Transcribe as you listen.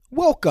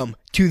Welcome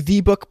to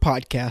The Book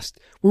Podcast,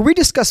 where we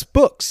discuss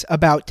books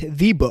about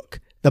the book,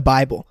 the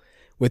Bible,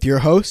 with your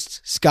hosts,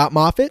 Scott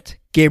Moffitt,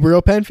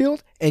 Gabriel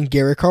Penfield, and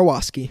Gary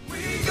Karwoski.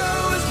 We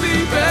go as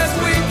deep as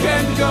we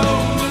can go,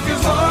 look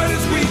as hard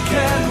as we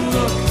can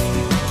look,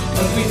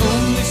 but we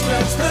only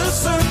scratch the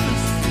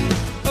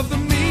surface of the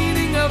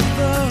meaning of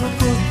the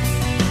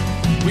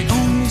book. We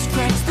only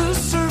scratch the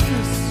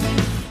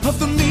surface of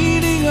the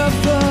meaning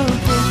of the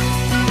book.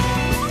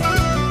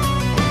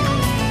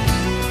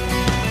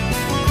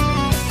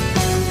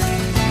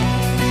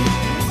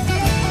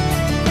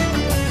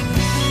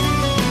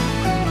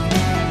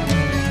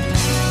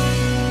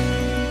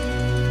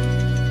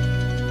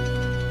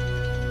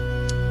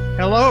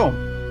 Hello,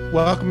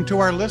 welcome to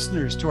our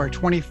listeners to our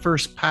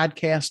 21st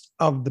podcast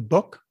of the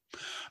book.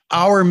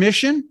 Our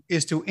mission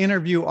is to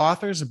interview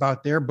authors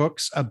about their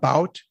books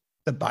about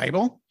the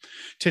Bible.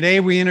 Today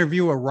we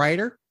interview a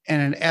writer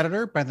and an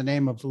editor by the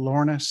name of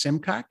Lorna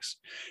Simcox.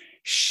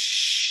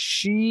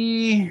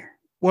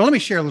 Let me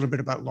share a little bit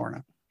about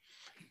Lorna.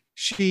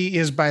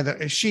 Is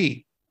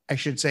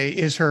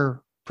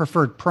her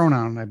preferred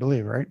pronoun, I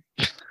believe, right?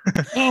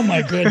 Oh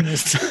my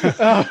goodness.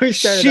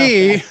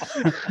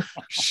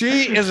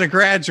 She is a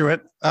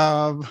graduate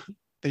of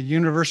the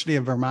University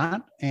of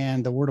Vermont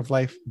and the Word of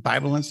Life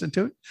Bible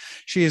Institute.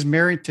 She is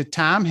married to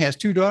Tom, has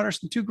 2 daughters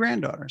and 2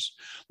 granddaughters.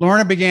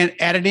 Lorna began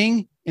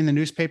editing in the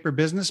newspaper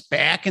business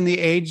back in the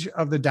age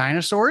of the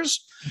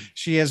dinosaurs.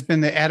 She has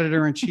been the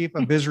editor-in-chief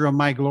of Israel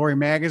My Glory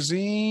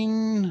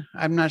magazine.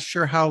 I'm not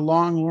sure how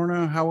long,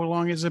 Lorna, how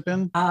long has it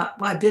been?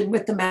 I've been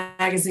with the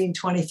magazine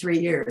 23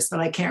 years, but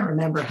I can't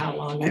remember how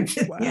long I've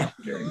been the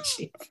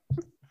editor-in-chief.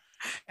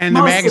 And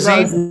the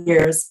magazine, of those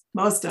years,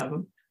 most of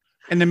them.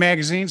 And the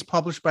magazine's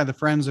published by the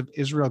Friends of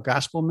Israel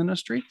Gospel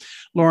Ministry.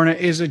 Lorna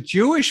is a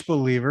Jewish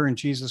believer in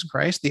Jesus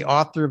Christ. The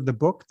author of the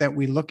book that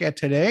we look at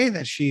today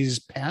that she's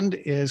penned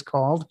is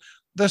called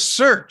The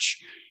Search.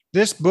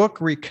 This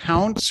book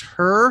recounts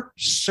her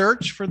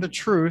search for the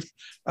truth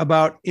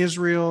about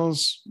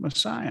Israel's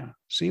Messiah.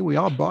 See, we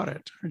all bought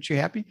it. Aren't you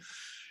happy?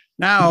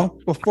 Now,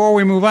 before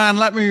we move on,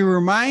 let me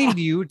remind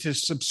you to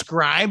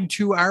subscribe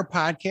to our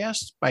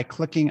podcast by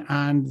clicking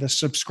on the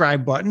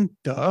subscribe button,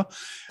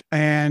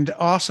 and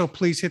also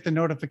please hit the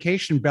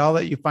notification bell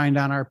that you find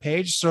on our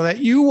page so that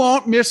you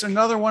won't miss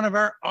another one of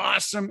our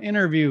awesome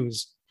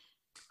interviews.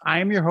 I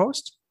am your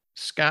host,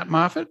 Scott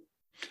Moffitt,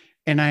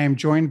 and I am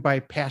joined by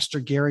Pastor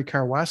Gary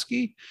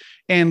Karwoski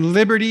and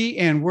Liberty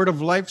and Word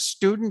of Life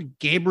student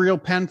Gabriel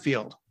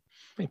Penfield.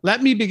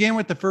 Let me begin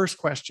with the first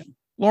question.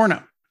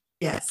 Lorna.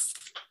 Yes.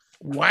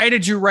 Why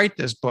did you write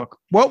this book?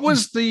 What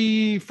was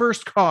the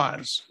first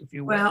cause, if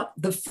you will? Well,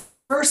 the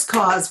first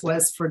cause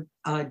was for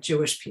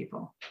Jewish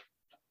people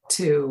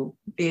to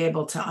be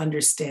able to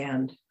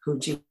understand who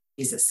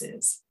Jesus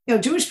is. You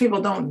know, Jewish people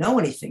don't know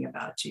anything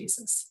about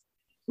Jesus.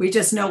 We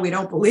just know we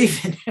don't believe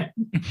in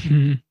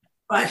him.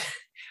 But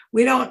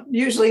we don't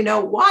usually know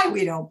why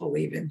we don't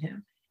believe in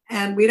him.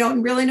 And we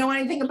don't really know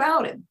anything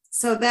about him.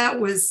 So that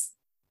was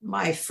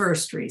my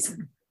first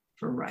reason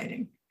for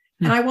writing.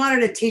 And I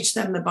wanted to teach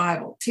them the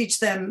Bible, teach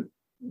them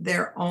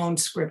their own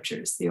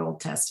scriptures, the Old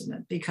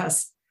Testament,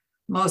 because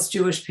most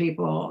Jewish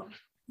people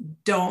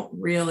don't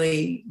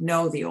really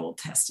know the Old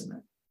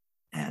Testament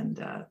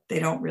and they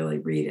don't really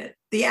read it.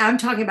 I'm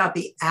talking about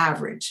the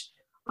average.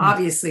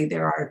 Obviously,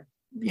 there are,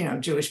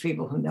 Jewish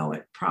people who know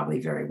it probably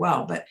very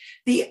well, but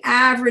the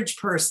average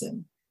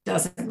person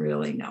doesn't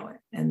really know it.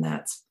 And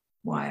that's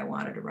why I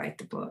wanted to write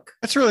the book.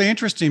 That's really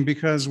interesting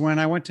because when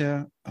I went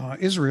to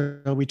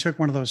Israel, we took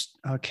one of those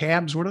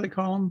cabs. What do they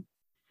call them?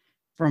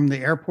 From the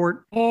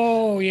airport?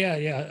 Oh,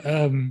 yeah.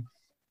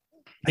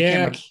 I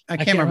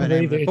can't remember the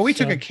name of it. But we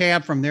took a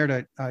cab from there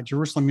to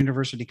Jerusalem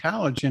University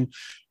College, and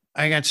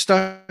I got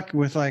stuck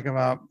with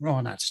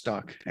not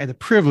stuck. I had the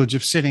privilege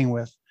of sitting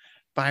with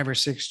 5 or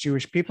 6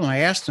 Jewish people, and I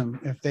asked them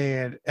if they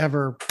had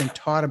ever been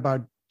taught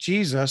about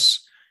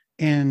Jesus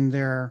in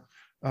their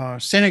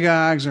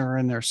synagogues or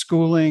in their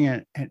schooling,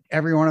 and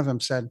every one of them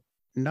said,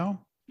 no,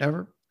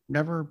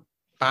 never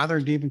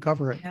bothered to even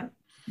cover it. Yeah,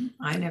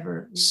 I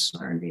never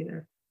learned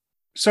either.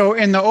 So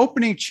in the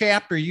opening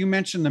chapter, you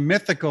mentioned the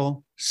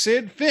mythical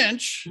Sid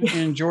Finch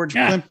in George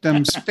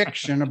Plimpton's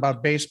fiction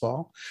about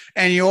baseball.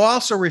 And you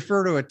also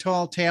refer to a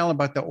tall tale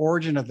about the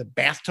origin of the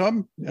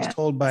bathtub, as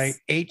told by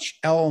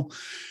H.L.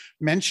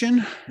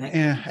 Mention.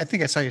 I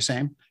think that's how you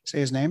say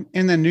his name,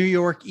 in the New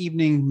York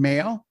Evening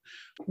Mail.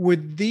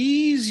 Would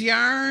these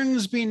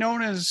yarns be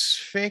known as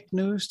fake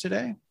news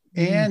today?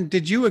 And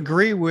did you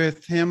agree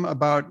with him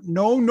about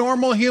no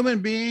normal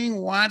human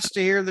being wants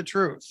to hear the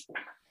truth?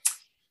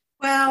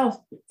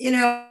 Well,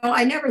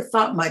 I never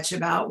thought much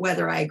about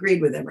whether I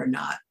agreed with him or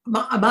not.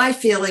 My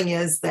feeling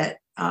is that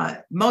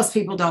most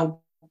people don't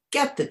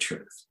get the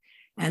truth.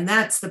 And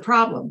that's the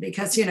problem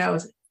because,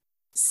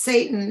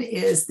 Satan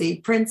is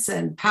the prince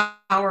and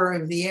power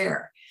of the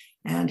air.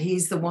 And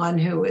he's the one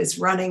who is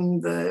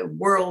running the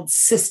world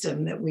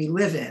system that we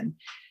live in.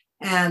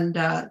 And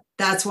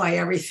that's why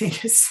everything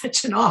is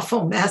such an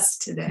awful mess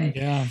today.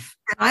 Yeah. And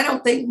I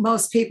don't think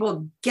most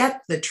people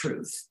get the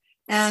truth.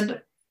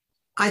 And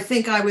I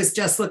think I was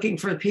just looking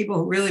for people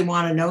who really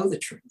want to know the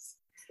truth.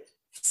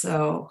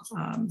 So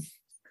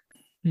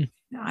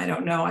I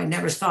don't know. I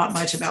never thought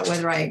much about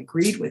whether I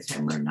agreed with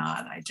him or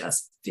not. I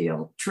just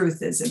feel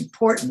truth is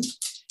important,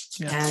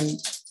 and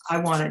I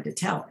wanted to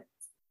tell it.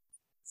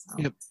 So,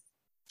 Yep.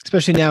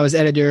 Especially now as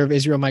editor of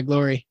Israel My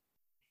Glory.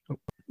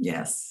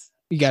 yes.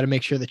 You got to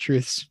make sure the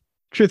truth's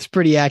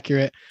pretty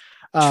accurate.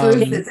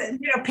 Truth is,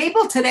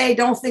 people today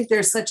don't think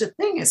there's such a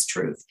thing as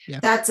truth. Yeah.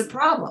 That's a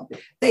problem.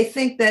 They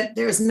think that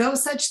there's no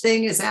such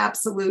thing as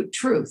absolute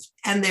truth,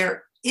 and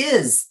there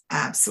is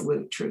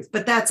absolute truth.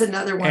 But that's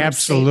another one of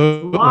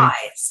Satan's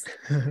lies.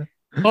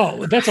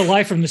 Oh, that's a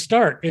lie from the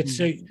start.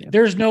 It's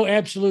there's no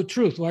absolute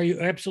truth. Well, are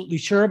you absolutely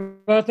sure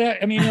about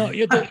that? I mean,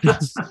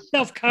 it's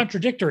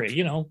self-contradictory,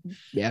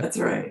 Yeah, that's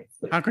right.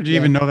 How could you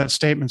even know that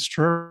statement's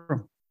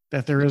true?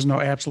 That there is no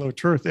absolute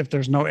truth if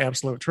there's no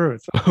absolute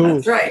truth.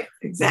 That's right.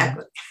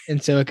 Exactly. And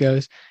so it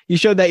goes. You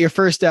showed that your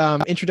first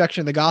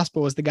introduction to the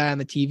gospel was the guy on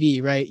the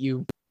TV, right?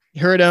 You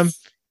heard him,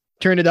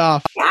 turned it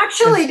off. He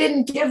actually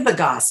didn't give the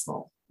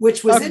gospel,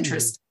 which was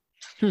interesting.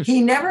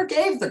 He never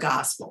gave the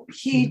gospel.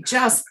 He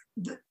just,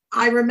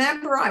 I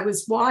remember I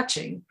was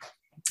watching,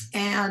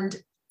 and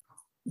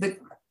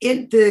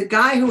the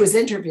guy who was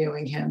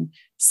interviewing him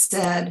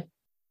said,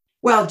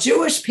 well,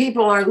 Jewish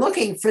people are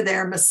looking for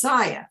their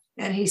Messiah.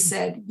 And he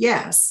said,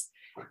 yes.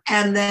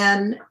 And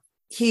then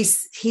he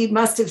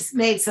must have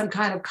made some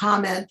kind of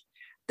comment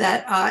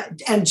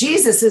that, and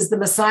Jesus is the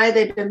Messiah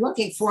they've been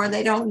looking for, and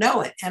they don't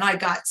know it. And I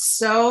got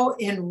so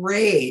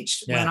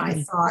enraged when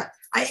I thought,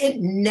 it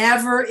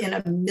never in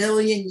a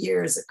million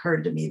years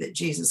occurred to me that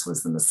Jesus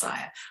was the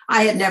Messiah.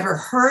 I had never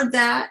heard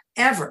that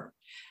ever.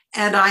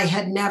 And I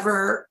had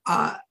never,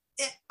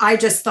 I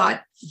just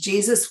thought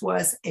Jesus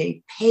was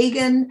a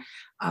pagan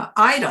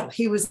idol.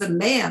 He was the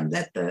man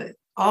that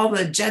all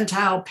the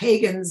Gentile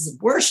pagans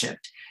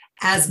worshipped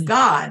as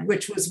God,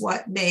 which was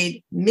what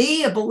made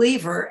me a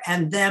believer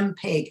and them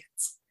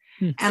pagans.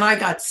 And I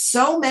got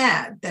so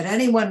mad that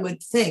anyone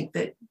would think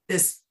that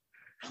this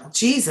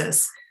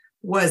Jesus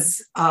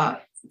was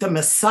the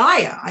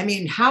Messiah. I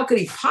mean, how could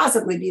he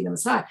possibly be the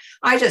Messiah?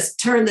 I just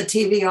turned the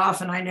TV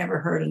off, and I never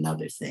heard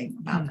another thing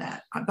about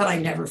that, but I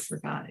never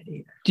forgot it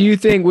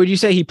either. Would you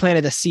say he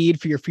planted a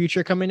seed for your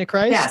future coming to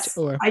Christ? Yes,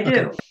 I do.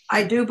 Okay.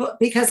 I do,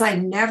 because I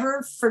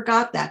never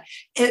forgot that.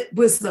 It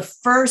was the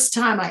first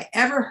time I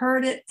ever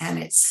heard it, and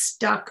it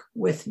stuck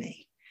with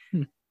me.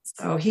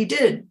 So he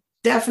did,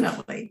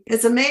 definitely.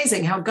 It's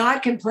amazing how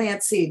God can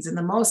plant seeds in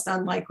the most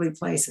unlikely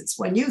places.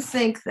 When you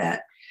think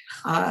that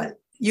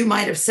you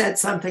might have said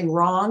something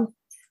wrong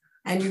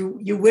and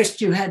you wished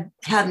you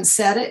hadn't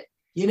said it,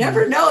 you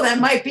never know. That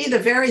might be the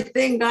very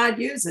thing God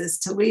uses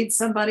to lead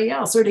somebody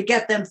else or to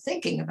get them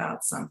thinking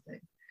about something.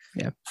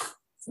 Yeah.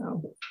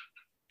 So.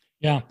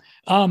 Yeah.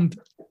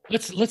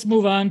 Let's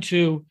move on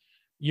to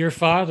your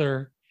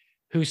father,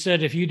 who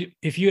said if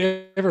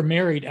you ever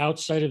married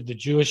outside of the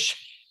Jewish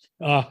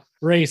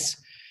race,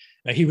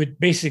 you would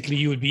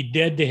be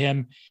dead to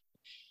him,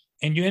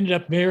 and you ended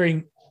up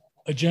marrying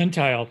a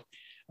Gentile.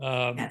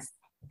 Yes.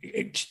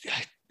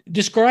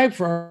 Describe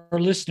for our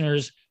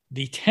listeners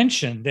the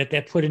tension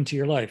that put into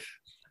your life.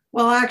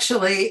 Well,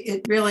 actually,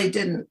 it really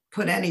didn't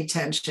put any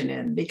tension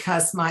in,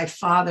 because my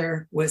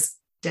father was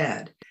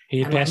dead.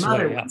 He passed my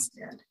mother away, was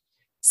dead.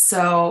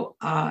 So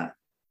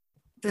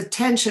the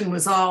tension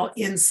was all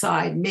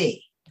inside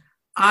me.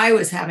 I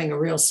was having a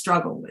real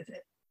struggle with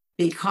it,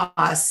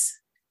 because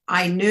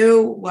I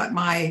knew what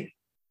my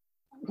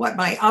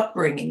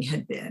upbringing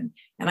had been.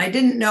 And I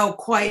didn't know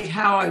quite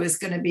how I was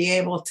going to be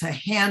able to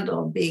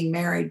handle being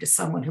married to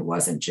someone who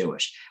wasn't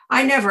Jewish.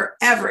 I never,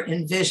 ever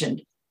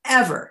envisioned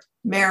ever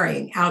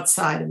marrying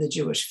outside of the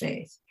Jewish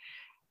faith.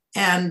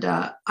 And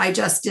I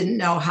just didn't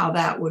know how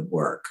that would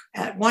work.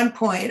 At one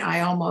point, I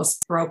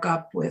almost broke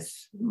up with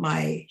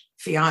my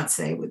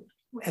fiance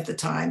at the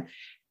time.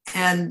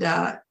 And,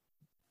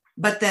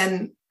 but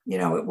then,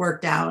 it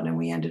worked out and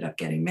we ended up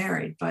getting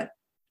married. But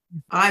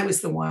I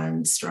was the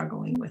one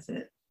struggling with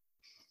it.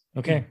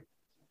 Okay.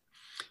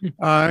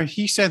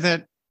 He said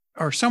that,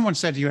 or someone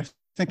said to you, I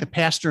think the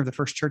pastor of the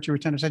first church you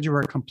attended said you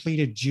were a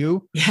completed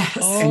Jew. Yes.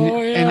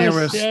 And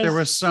there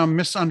was some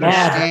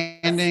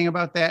misunderstanding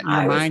about that in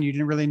your mind. You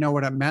didn't really know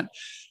what it meant.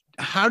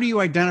 How do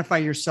you identify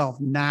yourself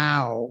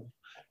now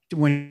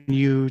when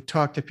you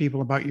talk to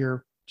people about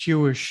your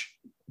Jewish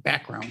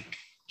background?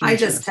 I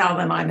just tell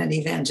them I'm an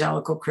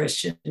evangelical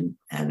Christian,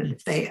 and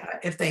if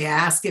they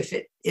ask if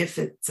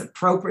it's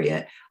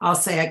appropriate, I'll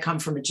say I come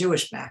from a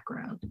Jewish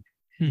background.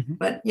 Mm-hmm.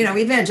 But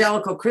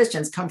evangelical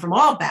Christians come from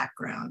all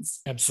backgrounds.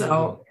 Absolutely.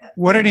 So,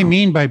 what did he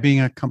mean by being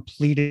a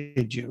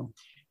completed Jew?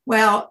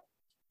 Well,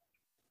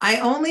 I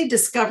only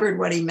discovered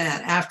what he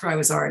meant after I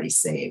was already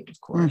saved, of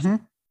course.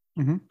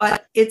 Mm-hmm. Mm-hmm.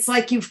 But it's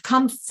like you've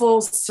come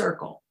full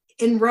circle.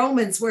 In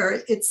Romans,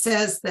 where it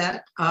says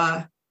that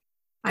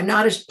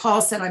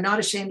Paul said, I'm not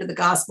ashamed of the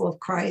gospel of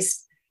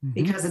Christ,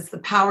 because it's the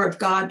power of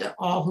God to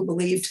all who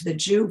believe, to the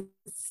Jew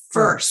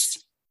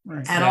first,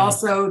 and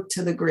also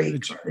to the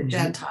Greek or the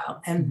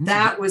Gentile. And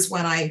that was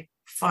when I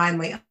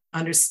finally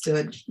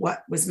understood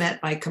what was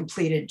meant by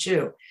completed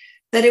Jew,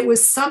 that it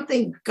was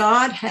something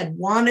God had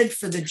wanted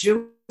for the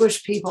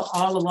Jewish people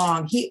all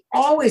along. He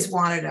always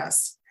wanted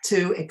us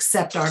to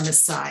accept our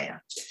Messiah,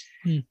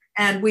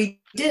 and we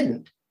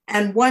didn't.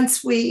 And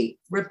once we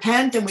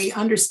repent and we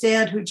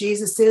understand who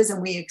Jesus is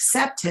and we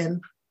accept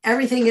him,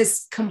 everything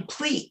is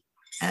complete.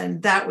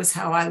 And that was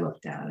how I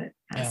looked at it,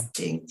 as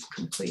being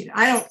complete.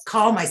 I don't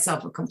call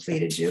myself a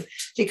completed Jew,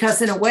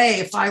 because in a way,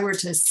 if I were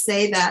to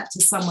say that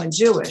to someone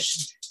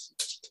Jewish,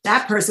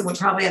 that person would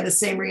probably have the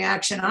same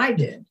reaction I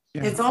did.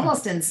 Yeah. It's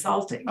almost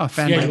insulting.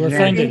 Offended. Yeah, you were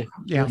offended.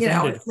 Yeah. You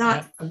know, it's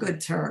not a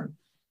good term,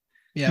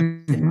 Yeah.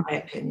 in my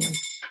opinion.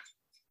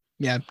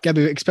 Yeah. Gotta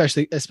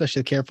be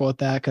especially careful with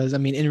that. Cause I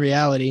mean, in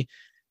reality,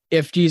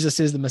 if Jesus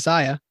is the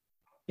Messiah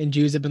and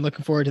Jews have been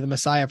looking forward to the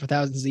Messiah for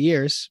thousands of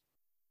years,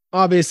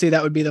 obviously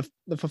that would be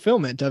the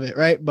fulfillment of it.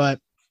 Right.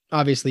 But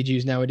obviously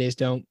Jews nowadays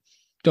don't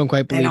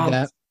quite They believe don't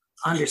that.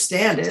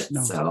 understand it.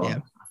 No.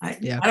 So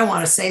Yeah. I don't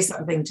want to say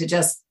something to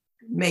just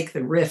make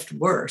the rift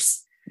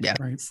worse. Yeah.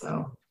 Right.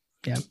 So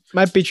Yeah.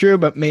 Might be true,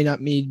 but may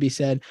not need to be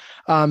said.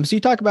 So you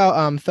talk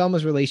about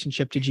Thelma's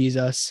relationship to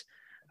Jesus.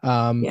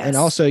 Yes. And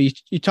also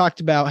you talked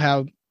about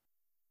how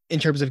in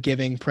terms of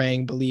giving,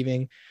 praying,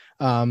 believing,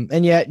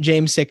 and yet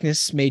James'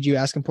 sickness made you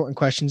ask important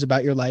questions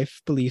about your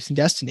life, beliefs, and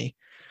destiny.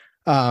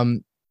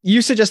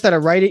 You suggest that a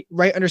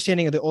right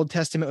understanding of the Old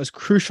Testament was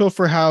crucial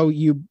for how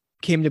you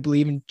came to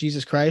believe in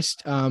Jesus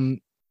Christ.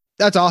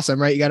 That's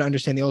awesome, right? You got to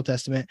understand the Old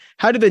Testament.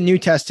 How did the New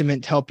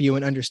Testament help you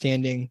in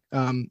understanding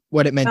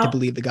what it meant to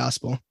believe the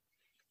gospel?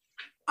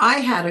 I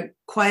had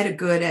quite a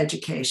good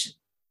education.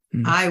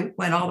 Mhm. I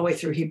went all the way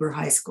through Hebrew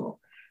high school.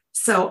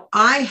 So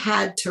I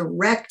had to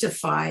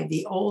rectify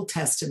the Old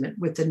Testament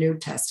with the New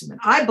Testament.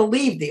 I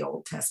believe the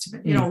Old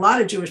Testament. You know, a lot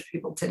of Jewish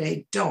people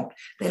today don't.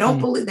 They don't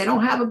believe, they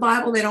don't have a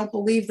Bible. They don't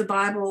believe the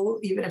Bible,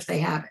 even if they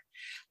have it.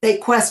 They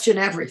question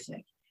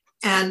everything.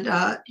 And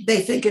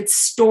they think it's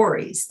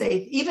stories.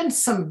 Even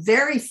some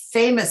very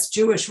famous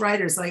Jewish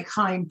writers like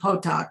Chaim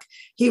Potok,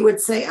 he would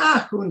say,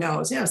 who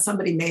knows? You know,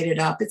 somebody made it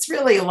up. It's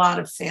really a lot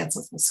of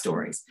fanciful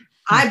stories.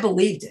 I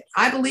believed it.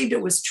 I believed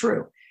it was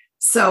true.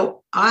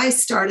 So I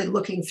started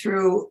looking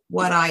through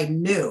what I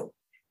knew,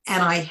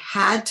 and I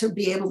had to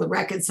be able to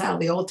reconcile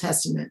the Old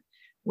Testament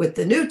with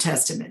the New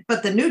Testament.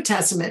 But the New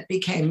Testament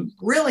became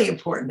really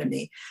important to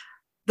me.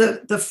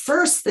 The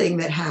first thing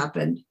that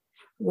happened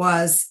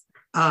was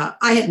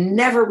I had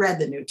never read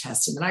the New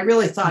Testament. I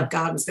really thought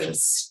God was going to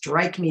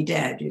strike me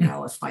dead, you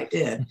know, if I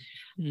did.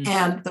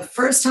 And the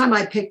first time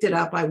I picked it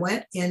up, I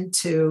went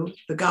into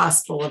the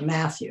Gospel of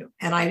Matthew,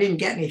 and I didn't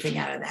get anything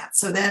out of that.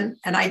 So then,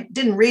 and I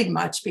didn't read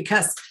much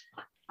because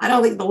I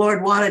don't think the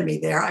Lord wanted me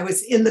there. I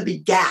was in the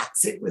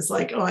begats. It was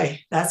like,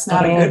 that's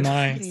not a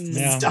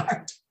good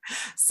start.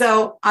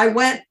 So I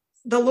went,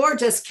 the Lord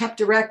just kept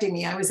directing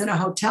me. I was in a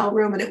hotel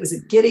room, and it was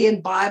a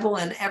Gideon Bible.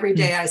 And every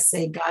day I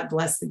say, God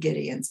bless the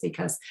Gideons,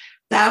 because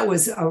that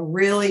was a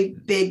really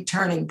big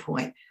turning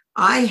point.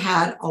 I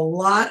had a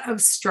lot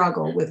of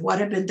struggle with what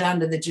had been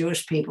done to the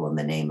Jewish people in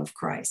the name of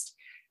Christ.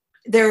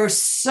 There were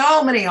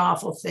so many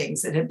awful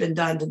things that had been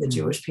done to the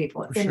Jewish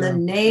people in the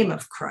name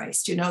of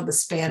Christ. You know, the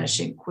Spanish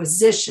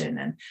Inquisition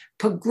and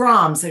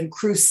pogroms and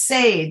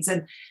crusades.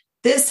 And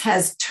this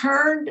has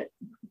turned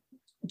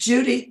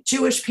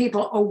Jewish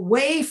people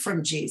away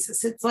from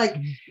Jesus. It's like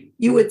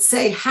you would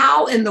say,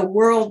 how in the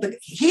world,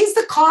 he's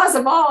the cause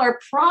of all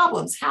our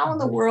problems. How in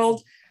the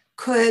world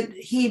could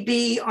he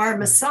be our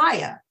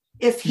Messiah?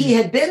 If he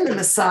had been the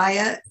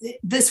Messiah,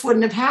 this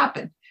wouldn't have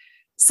happened.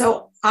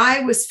 So I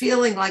was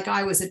feeling like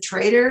I was a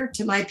traitor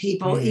to my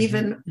people,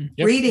 even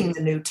reading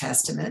the New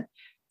Testament.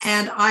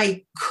 And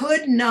I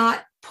could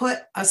not put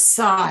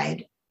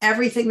aside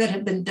everything that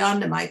had been done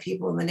to my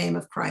people in the name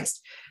of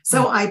Christ.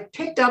 So I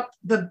picked up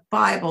the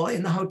Bible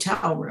in the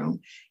hotel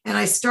room, and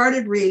I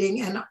started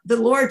reading, and the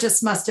Lord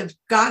just must have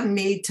gotten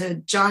me to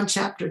John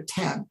chapter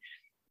 10.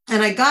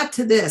 And I got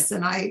to this,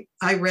 and I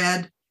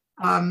read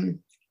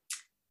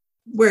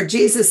where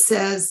Jesus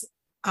says,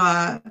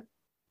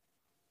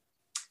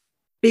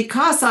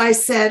 because I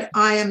said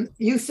I am,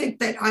 you think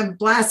that I'm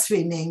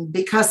blaspheming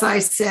because I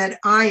said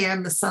I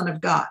am the Son of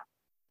God.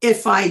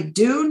 If I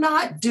do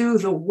not do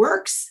the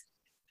works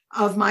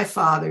of my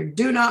Father,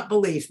 do not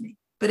believe me.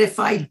 But if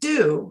I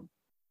do,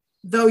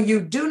 though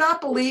you do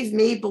not believe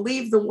me,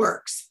 believe the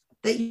works,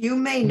 that you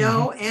may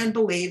know and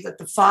believe that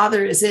the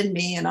Father is in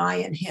me and I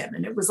in him.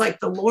 And it was like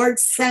the Lord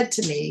said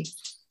to me,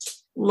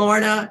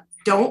 Lorna,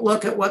 don't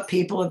look at what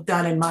people have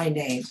done in my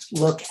name.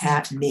 Look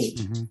at me.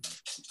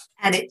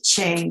 And it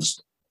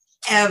changed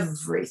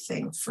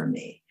everything for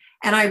me.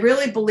 And I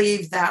really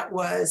believe that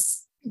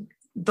was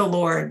the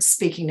Lord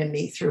speaking to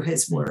me through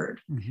his word.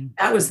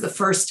 That was the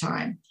first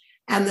time.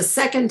 And the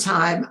second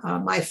time,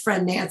 my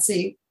friend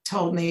Nancy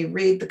told me,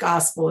 read the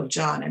Gospel of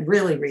John and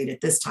really read it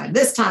this time.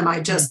 This time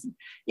I just,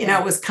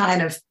 was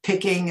kind of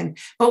picking.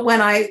 But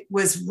when I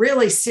was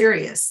really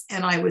serious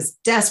and I was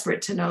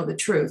desperate to know the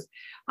truth,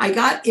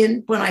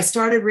 when I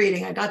started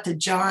reading, I got to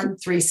John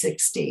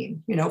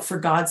 3:16, for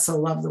God so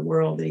loved the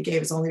world that he gave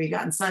his only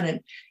begotten son.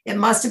 And it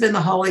must have been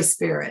the Holy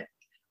Spirit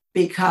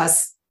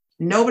because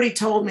nobody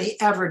told me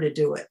ever to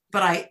do it,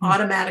 but I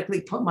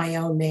automatically put my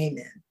own name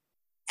in.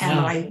 And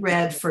I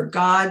read, "For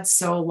God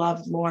so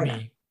loved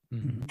Lorna."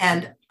 Mm-hmm.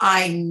 And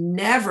I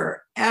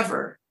never,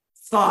 ever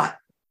thought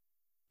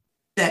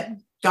that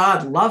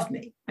God loved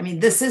me. I mean,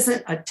 this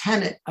isn't a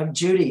tenet of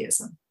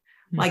Judaism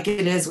like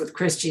it is with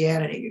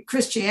Christianity.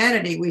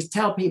 Christianity, we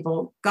tell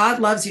people,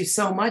 God loves you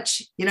so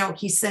much,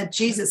 he sent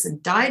Jesus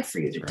and died for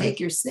you to take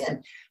your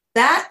sin.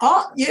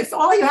 If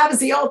all you have is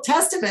the Old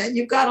Testament,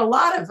 you've got a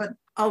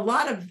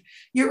lot of,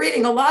 you're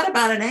reading a lot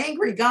about an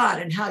angry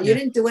God and how you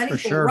didn't do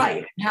anything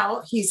right, and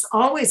how he's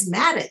always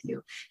mad at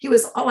you. He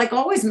was like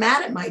always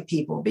mad at my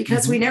people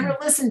because we never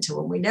listened to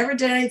him. We never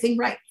did anything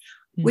right.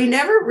 We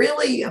never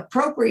really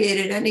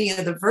appropriated any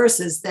of the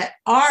verses that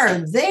are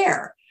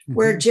there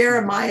where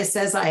Jeremiah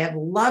says, "I have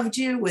loved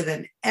you with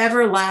an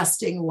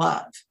everlasting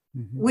love."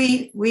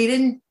 We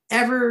didn't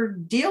ever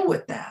deal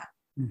with that.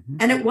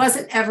 And it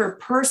wasn't ever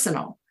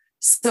personal.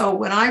 So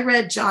when I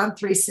read John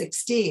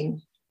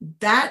 3:16,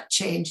 that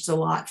changed a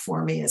lot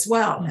for me as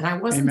well. And I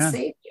wasn't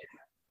saved yet.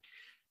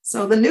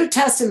 So the New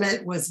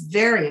Testament was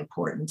very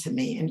important to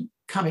me in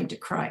coming to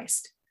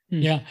Christ.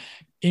 Yeah.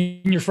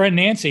 And your friend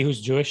Nancy,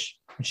 who's Jewish,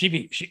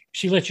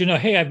 she let you know,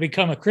 "Hey, I've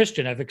become a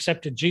Christian. I've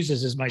accepted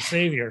Jesus as my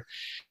savior."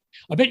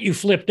 I bet you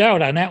flipped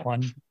out on that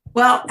one.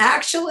 Well,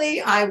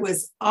 actually, I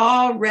was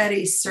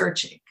already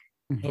searching.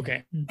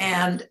 Okay.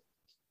 And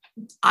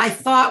I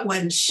thought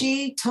when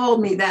she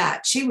told me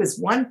that, she was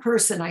one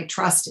person I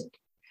trusted.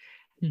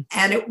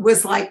 And it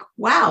was like,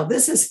 wow,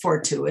 this is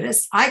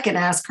fortuitous. I can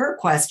ask her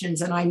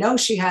questions, and I know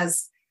she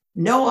has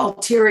no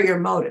ulterior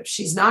motive.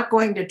 She's not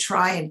going to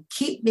try and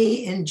keep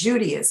me in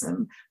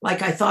Judaism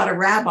like I thought a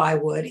rabbi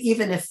would,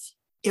 even if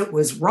it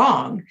was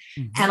wrong.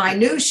 And I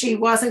knew she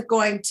wasn't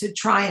going to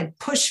try and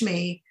push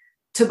me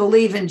to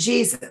believe in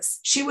Jesus.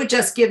 She would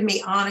just give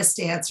me honest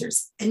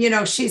answers.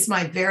 And, she's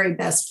my very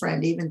best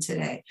friend, even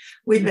today.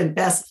 We've been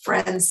best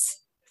friends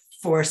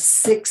for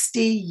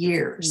 60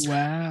 years.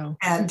 Wow.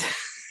 And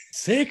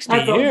 60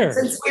 years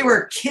since we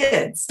were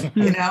kids,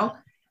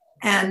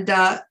 and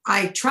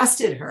I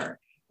trusted her.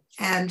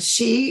 And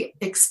she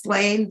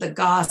explained the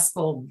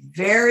gospel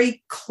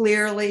very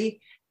clearly.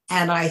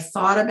 And I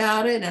thought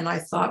about it, and I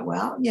thought,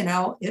 well,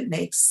 it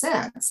makes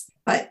sense.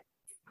 But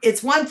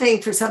it's one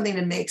thing for something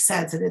to make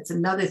sense, and it's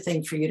another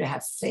thing for you to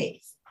have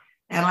faith.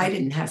 And I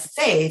didn't have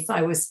faith.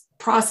 I was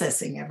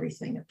processing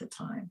everything at the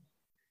time.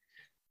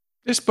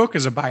 This book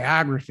is a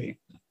biography.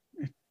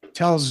 It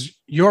tells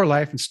your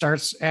life and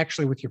starts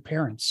actually with your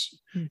parents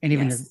and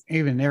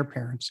even their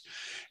parents.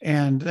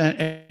 And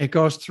then it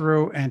goes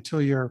through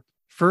until your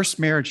first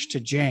marriage to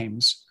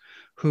James,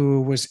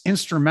 who was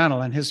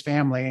instrumental in his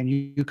family and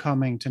you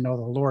coming to know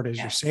the Lord as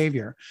your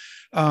savior.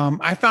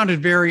 I found it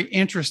very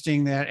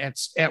interesting that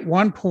at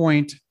one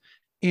point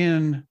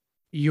in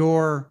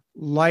your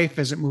life,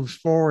 as it moves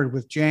forward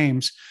with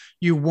James,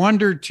 you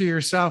wondered to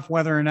yourself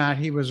whether or not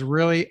he was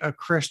really a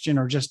Christian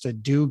or just a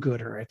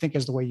do-gooder, I think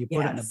is the way you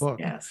put it in the book.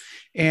 Yes.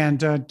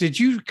 And did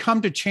you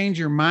come to change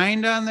your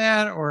mind on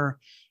that or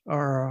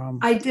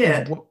I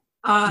did.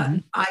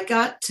 I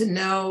got to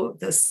know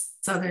the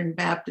Southern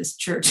Baptist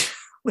Church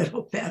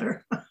little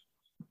better.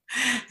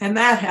 And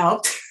that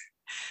helped.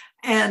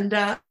 And,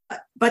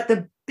 but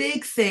the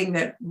big thing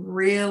that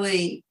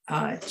really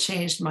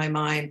changed my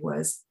mind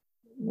was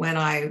when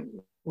I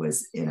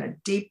was in a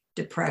deep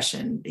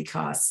depression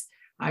because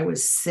I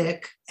was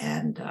sick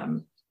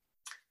and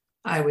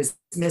I was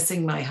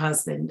missing my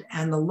husband.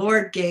 And the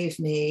Lord gave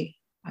me,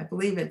 I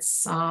believe it's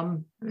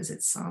Psalm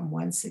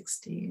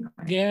 116?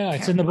 Yeah,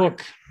 it's in the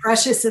book.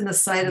 Precious in the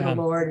sight of the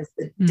Lord is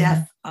the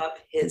death of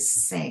his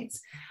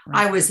saints.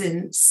 Right. I was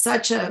in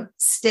such a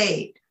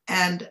state,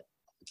 and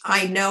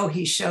I know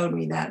he showed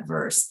me that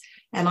verse.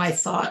 And I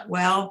thought,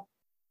 well,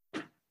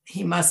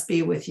 he must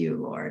be with you,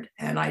 Lord.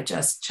 And I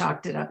just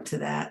chalked it up to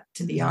that.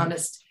 To be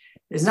honest,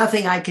 there's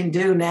nothing I can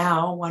do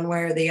now, one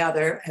way or the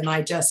other. And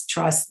I just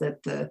trust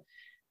that the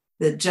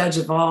judge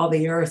of all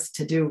the earth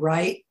to do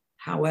right,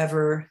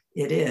 however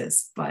it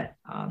is. But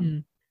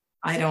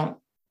I don't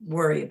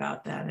worry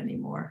about that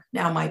anymore.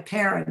 Now, my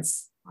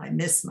parents, I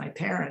miss my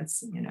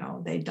parents,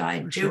 they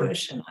died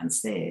Jewish and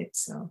unsaved.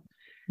 So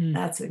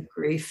that's a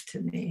grief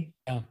to me.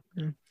 Yeah.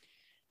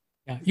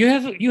 Yeah.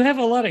 You have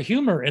a lot of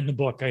humor in the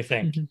book, I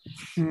think,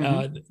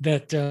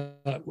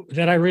 that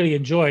I really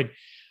enjoyed.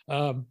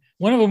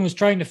 One of them was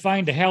trying to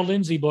find a Hal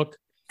Lindsey book,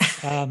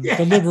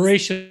 The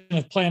Liberation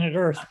of Planet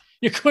Earth.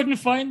 You couldn't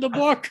find the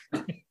book.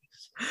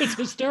 It's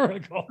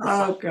hysterical.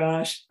 Oh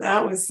gosh,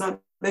 that was something.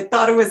 They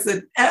thought it was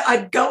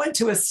I'd go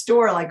into a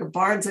store like a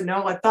Barnes and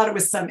Noble. I thought it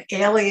was some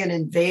alien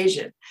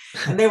invasion,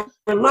 and they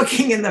were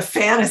looking in the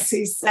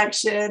fantasy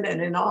section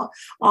and in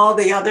all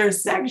the other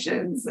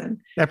sections.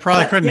 And that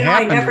probably couldn't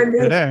happen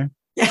today.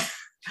 Yeah,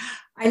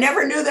 I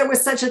never knew there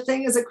was such a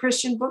thing as a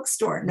Christian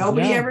bookstore.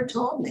 Nobody ever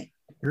told me.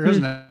 There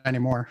isn't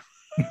anymore.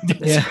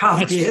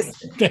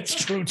 That's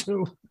true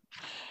too.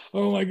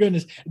 Oh my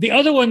goodness. The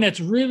other one that's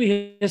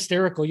really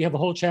hysterical, you have a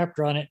whole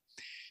chapter on it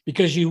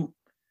because you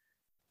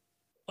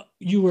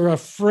were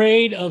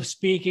afraid of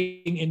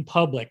speaking in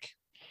public.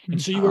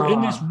 And so you were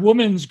in this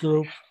women's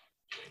group,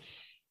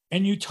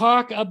 and you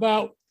talk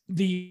about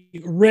the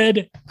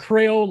red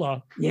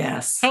Crayola.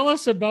 Yes. Tell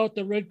us about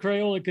the red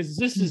Crayola, because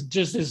this is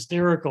just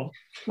hysterical.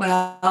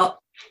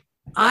 Well,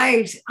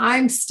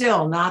 I'm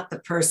still not the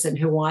person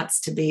who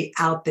wants to be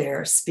out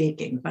there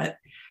speaking, but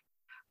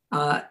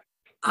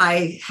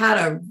I had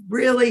a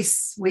really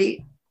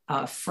sweet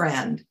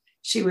friend.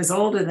 She was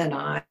older than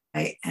I,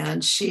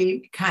 and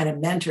she kind of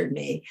mentored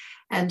me.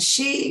 And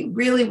she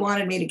really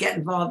wanted me to get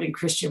involved in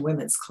Christian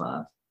Women's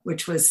Club,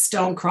 which was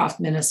Stonecroft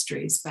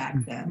Ministries back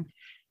then.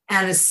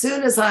 And as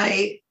soon as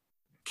I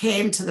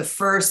came to the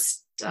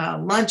first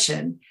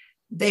luncheon,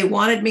 they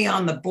wanted me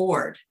on the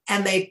board,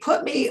 and they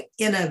put me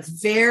in a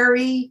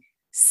very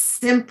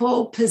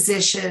simple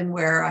position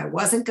where I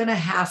wasn't going to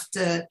have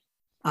to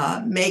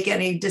make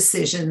any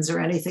decisions or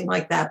anything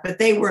like that, but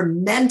they were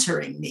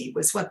mentoring me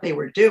was what they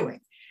were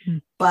doing.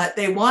 But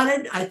they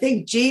wanted, I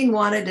think Jean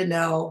wanted to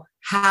know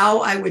how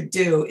I would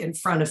do in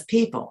front of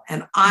people.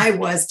 And I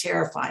was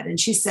terrified. And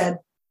she said,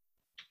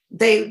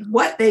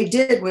 what they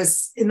did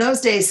was, in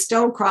those days,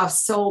 Stonecroft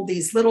sold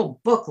these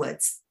little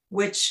booklets,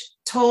 which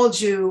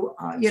told you,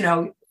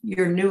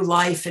 your new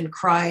life in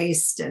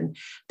Christ. And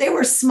they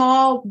were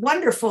small,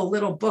 wonderful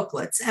little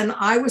booklets. And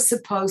I was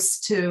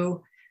supposed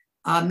to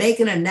make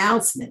an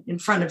announcement in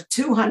front of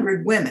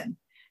 200 women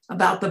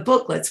about the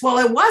booklets. Well,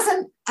 it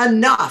wasn't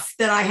enough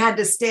that I had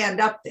to stand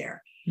up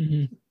there.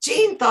 Mm-hmm.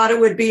 Jean thought it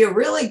would be a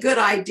really good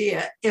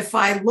idea if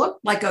I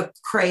looked like a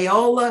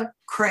Crayola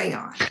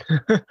crayon,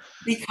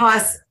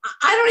 because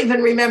I don't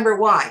even remember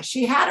why.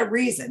 She had a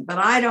reason, but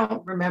I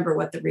don't remember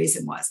what the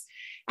reason was.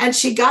 And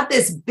she got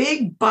this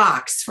big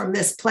box from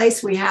this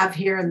place we have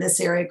here in this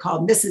area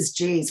called Mrs.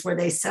 G's, where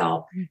they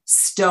sell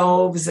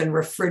stoves and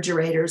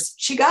refrigerators.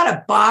 She got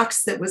a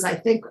box that was, I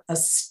think, a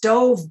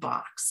stove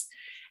box.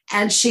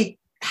 And she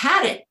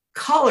had it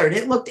colored.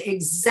 It looked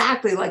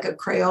exactly like a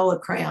Crayola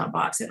crayon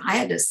box. And I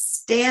had to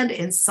stand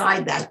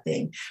inside that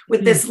thing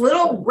with this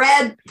little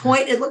red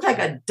point. It looked like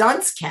a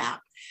dunce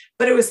cap,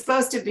 but it was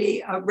supposed to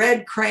be a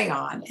red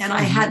crayon. And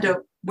I had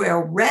to wear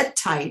red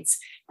tights,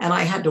 and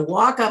I had to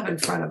walk up in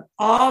front of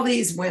all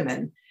these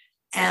women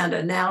and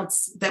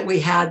announce that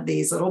we had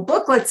these little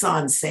booklets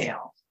on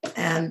sale.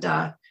 And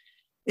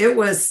it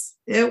was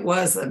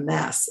a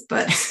mess,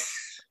 but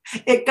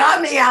it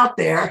got me out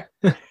there.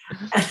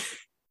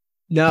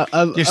 No,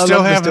 you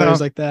still have stories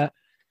like that.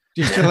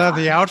 Do you still have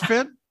the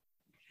outfit?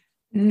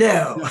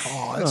 No.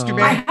 Oh, that's too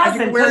My bad.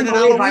 husband couldn't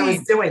believe I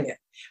was doing it.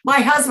 My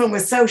husband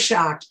was so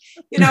shocked.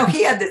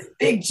 He had this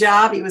big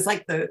job. He was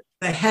like the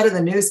head of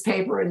the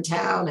newspaper in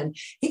town, and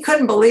he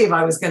couldn't believe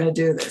I was going to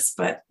do this.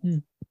 But,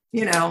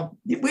 we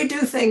do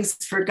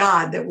things for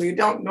God that we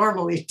don't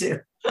normally do.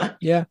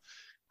 Yeah.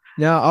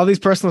 No, all these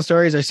personal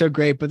stories are so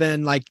great. But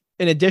then, like,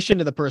 in addition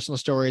to the personal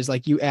stories,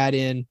 like, you add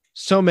in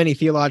so many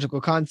theological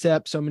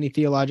concepts, so many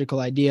theological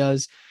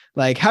ideas.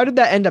 Like, how did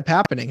that end up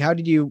happening?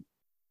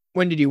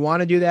 When did you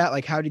want to do that?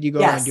 Like, how did you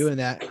go on doing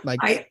that?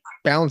 Like,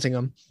 balancing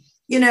them?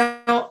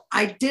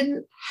 I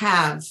didn't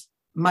have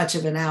much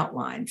of an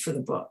outline for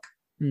the book.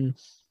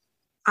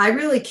 I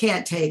really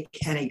can't take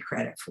any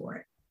credit for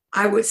it.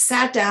 I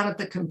sat down at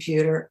the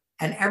computer,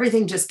 and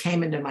everything just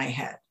came into my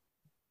head.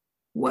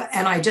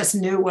 And I just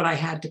knew what I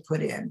had to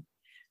put in.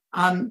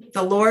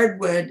 The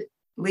Lord would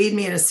lead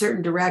me in a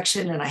certain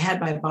direction, and I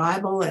had my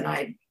Bible, and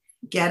I'd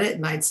get it,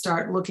 and I'd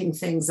start looking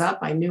things up.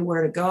 I knew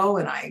where to go,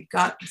 and I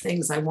got the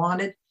things I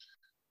wanted.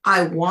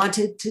 I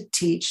wanted to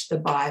teach the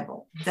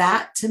Bible.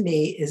 That, to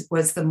me,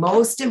 was the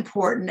most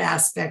important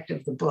aspect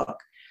of the book.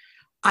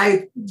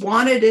 I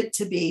wanted it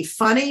to be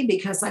funny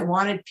because I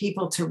wanted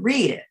people to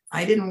read it.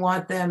 I didn't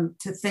want them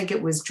to think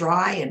it was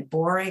dry and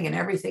boring and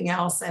everything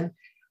else. And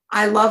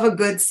I love a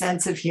good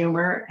sense of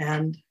humor,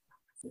 and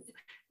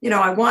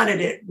I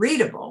wanted it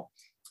readable,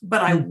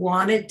 but I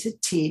wanted to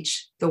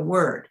teach the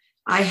word.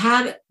 I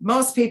had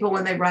most people,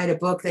 when they write a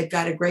book, they've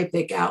got a great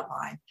big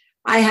outline.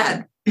 I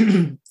had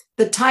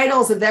the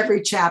titles of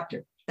every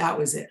chapter. That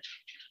was it.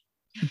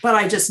 But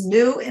I just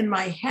knew in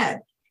my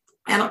head.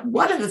 And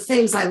one of the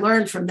things I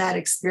learned from that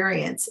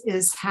experience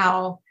is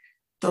how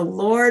the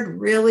Lord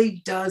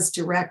really does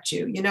direct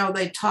you.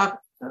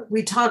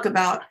 We talk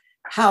about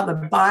how the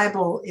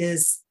Bible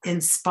is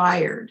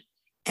inspired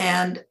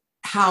and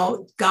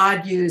how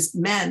God used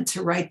men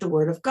to write the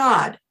word of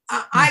God.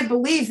 I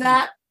believe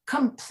that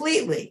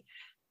completely,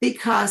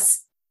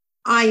 because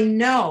I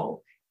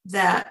know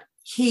that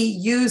he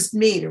used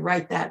me to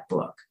write that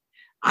book.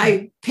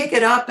 I pick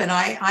it up, and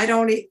I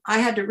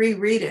had to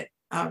reread it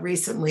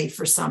recently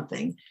for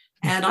something.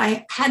 And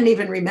I hadn't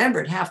even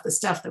remembered half the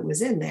stuff that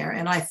was in there.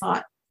 And I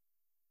thought,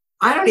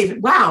 I don't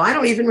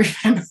even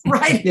remember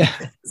writing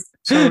this.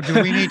 So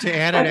do we need to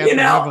add it after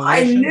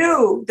Revelation? I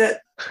knew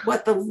that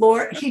what the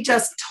Lord, he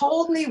just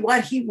told me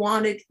what he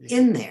wanted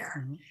in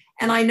there.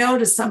 And I know,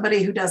 to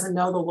somebody who doesn't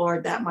know the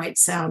Lord, that might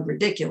sound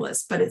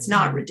ridiculous, but it's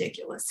not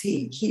ridiculous.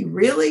 He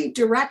really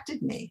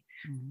directed me,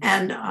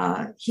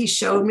 and he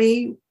showed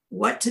me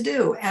what to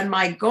do. And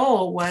my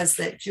goal was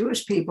that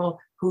Jewish people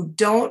who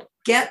don't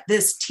get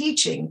this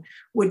teaching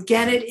would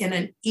get it in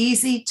an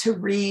easy to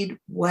read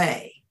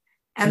way,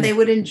 and they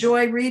would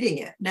enjoy reading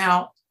it.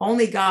 Now,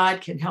 only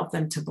God can help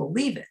them to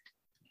believe it.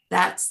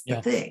 That's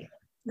the thing.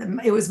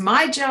 It was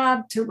my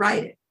job to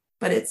write it,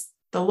 but it's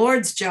the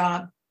Lord's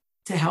job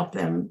to help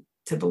them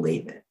to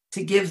believe it,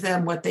 to give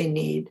them what they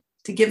need,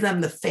 to give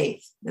them the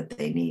faith that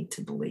they need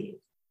to believe.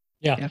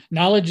 Yeah.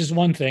 Knowledge is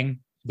one thing.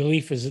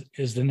 Belief is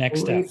the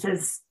next step. Belief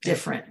is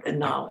different than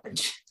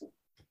knowledge.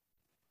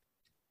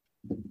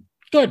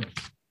 Good.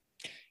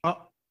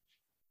 Well,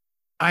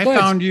 I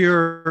found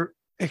your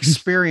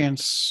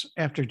experience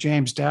after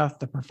James' death,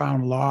 the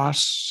profound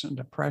loss and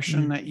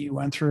depression that you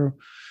went through,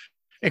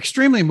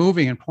 extremely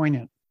moving and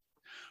poignant.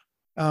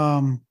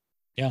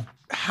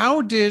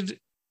 How did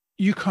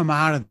you come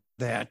out of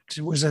that?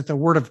 Was it the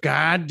Word of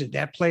God? Did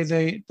that play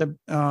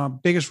the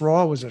biggest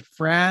role? Was it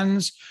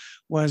friends?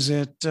 Was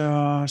it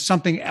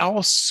something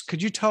else?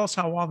 Could you tell us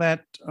how all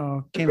that came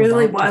about? It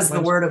really was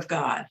the Word of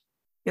God.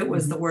 It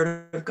was the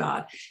Word of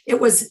God. It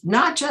was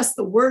not just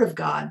the Word of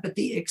God, but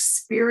the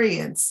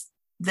experience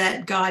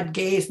that God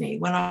gave me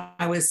when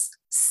I was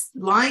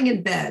lying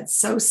in bed,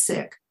 so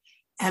sick,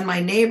 and my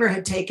neighbor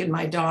had taken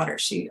my daughter.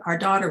 Our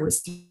daughter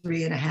was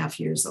 3.5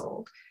 years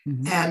old.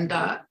 And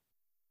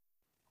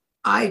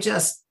I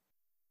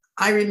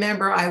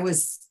remember I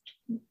was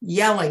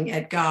yelling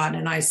at God,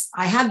 and I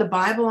had the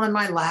Bible on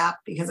my lap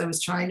because I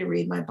was trying to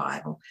read my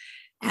Bible.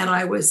 And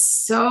I was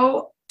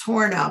so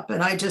torn up,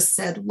 and I just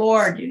said,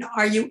 Lord,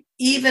 are you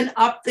even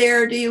up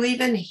there? Do you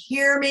even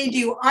hear me? Do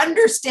you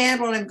understand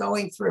what I'm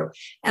going through?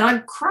 And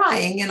I'm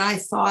crying, and I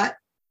thought,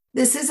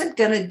 this isn't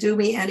going to do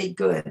me any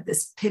good,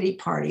 this pity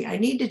party. I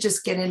need to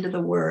just get into the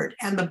Word.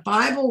 And the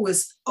Bible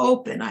was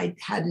open. I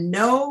had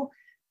no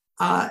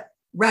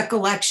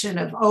recollection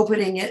of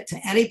opening it to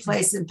any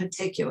place in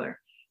particular.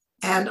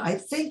 And I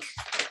think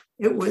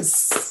it was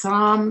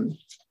Psalm,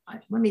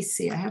 let me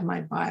see, I have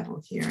my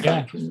Bible here.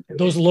 Yeah,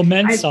 those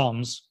lament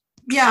Psalms.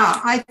 Yeah,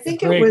 I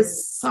think it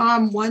was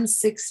Psalm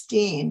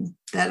 116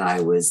 that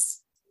I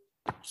was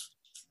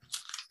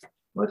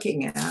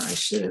looking at. I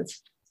should have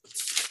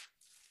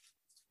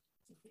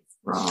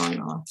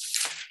wrong.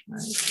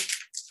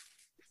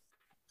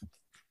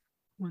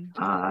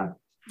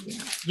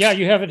 Yeah,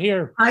 you have it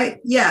here.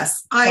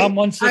 Psalm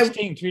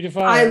 116,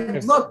 3-5. I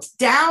looked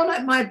down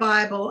at my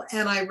Bible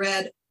and I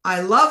read,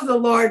 I love the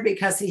Lord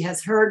because he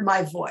has heard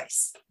my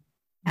voice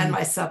and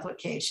my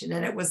supplication.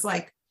 And it was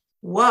like,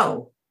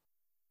 whoa.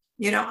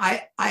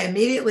 I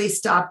immediately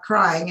stopped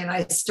crying and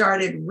I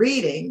started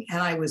reading,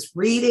 and I was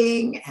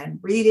reading and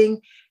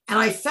reading. And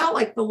I felt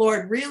like the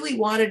Lord really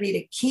wanted me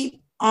to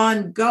keep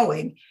on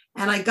going.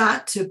 And I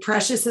got to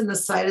precious in the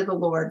sight of the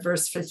Lord,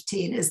 verse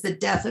 15, is the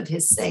death of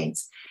his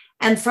saints.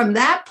 And from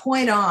that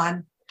point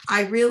on,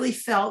 I really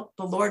felt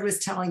the Lord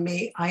was telling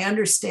me, I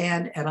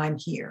understand and I'm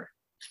here.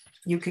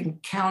 You can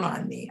count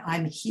on me.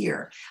 I'm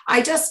here. I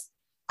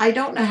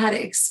don't know how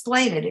to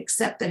explain it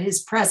except that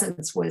his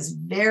presence was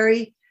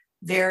very,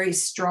 very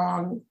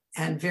strong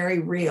and very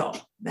real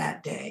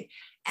that day.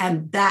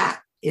 And that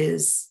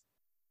was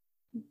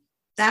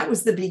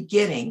the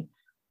beginning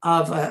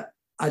of a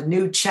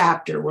new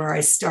chapter where I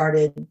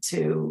started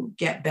to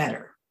get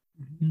better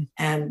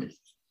and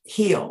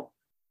heal.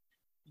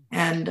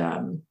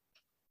 And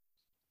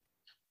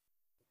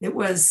it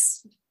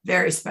was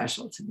very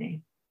special to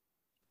me.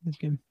 That's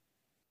good.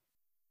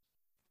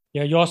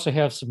 Yeah, you also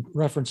have some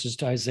references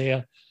to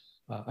Isaiah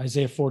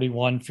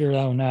 41, fear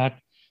thou not,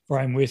 for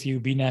I'm with you.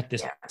 Be not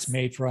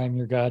dismayed, for I am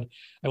your God.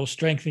 I will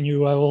strengthen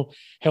you. I will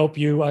help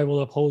you. I will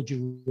uphold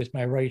you with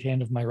my right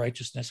hand of my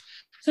righteousness.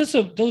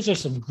 So those are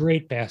some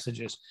great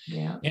passages.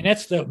 Yeah. And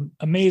that's the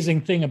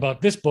amazing thing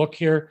about this book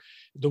here,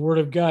 the Word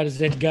of God, is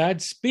that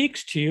God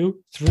speaks to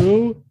you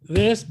through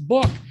this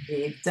book.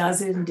 He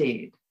does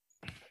indeed.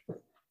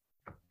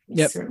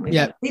 Yep.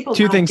 Certainly. People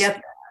Two don't things.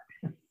 get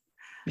that.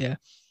 Yeah.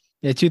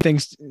 Two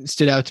things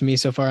stood out to me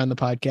so far on the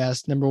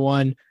podcast. Number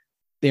one,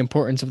 the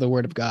importance of the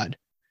Word of God,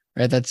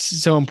 right?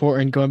 That's so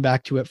important, going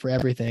back to it for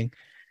everything.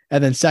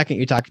 And then second,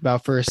 you talked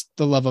about first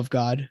the love of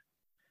God,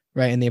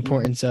 right? And the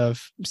importance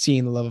of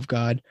seeing the love of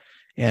God.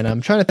 And I'm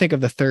trying to think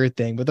of the third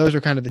thing, but those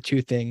are kind of the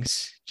two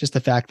things. Just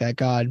the fact that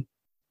God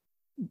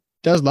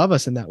does love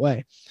us in that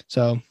way.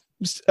 So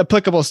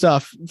applicable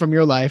stuff from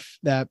your life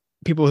that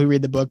people who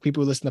read the book,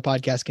 people who listen to the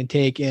podcast can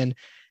take and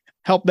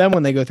help them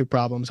when they go through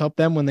problems, help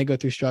them when they go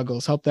through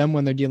struggles, help them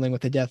when they're dealing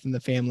with the death in the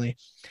family.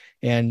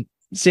 And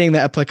seeing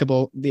that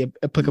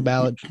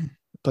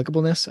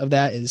applicableness of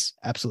that is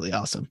absolutely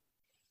awesome.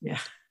 Yeah.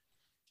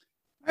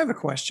 I have a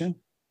question.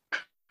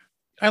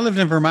 I lived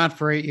in Vermont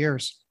for 8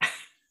 years.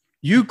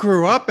 You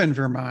grew up in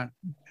Vermont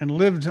and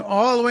lived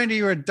all the way into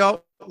your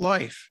adult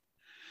life.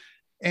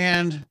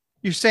 And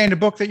you say in the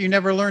book that you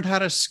never learned how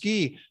to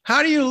ski.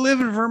 How do you live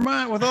in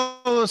Vermont with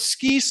all those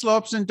ski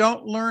slopes and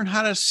don't learn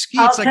how to ski?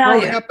 It's like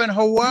growing up in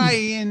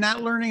Hawaii and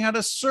not learning how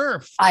to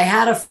surf. I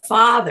had a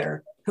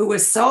father who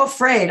was so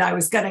afraid I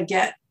was going to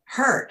get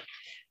hurt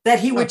that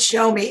he would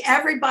show me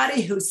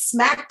everybody who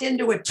smacked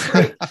into a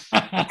tree.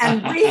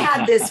 And we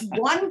had this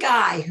one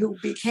guy who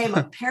became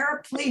a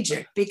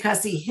paraplegic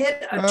because he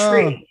hit a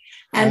tree.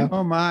 And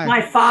Oh my.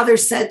 my father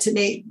said to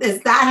me,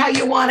 is that how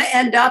you want to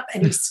end up?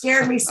 And he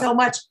scared me so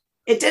much.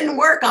 It didn't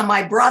work on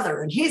my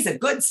brother, and he's a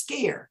good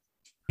skier,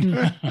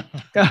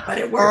 but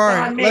it worked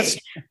on me.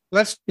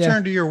 Let's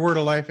turn to your word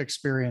of life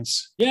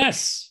experience.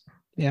 Yes.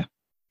 Yeah.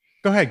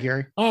 Go ahead,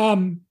 Gary.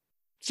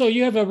 So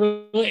you had a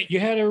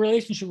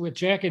relationship with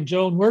Jack and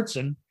Joan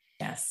Wurtson.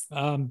 Yes.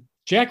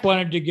 Jack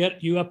wanted to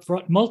get you up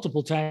front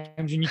multiple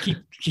times, and you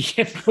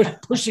kept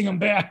pushing him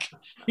back.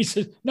 He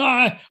said,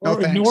 no,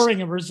 or ignoring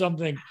him or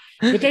something.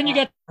 But then you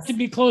got to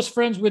be close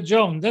friends with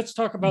Joan. Let's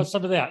talk about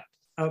some of that.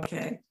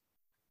 Okay.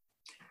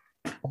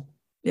 Do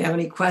you have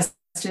any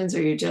questions,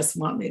 or you just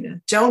want me to?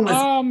 Joan was,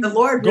 the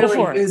Lord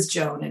really used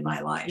Joan in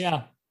my life.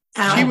 Yeah.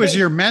 She was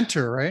your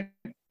mentor, right?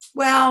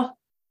 Well,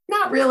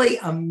 not really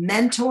a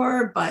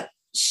mentor, but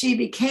she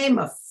became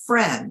a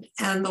friend.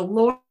 And the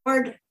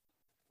Lord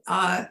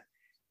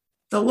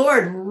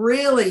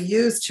really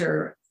used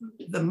her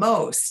the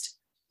most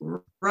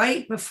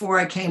right before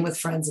I came with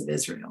Friends of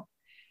Israel,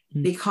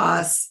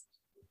 because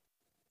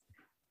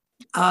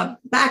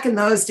back in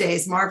those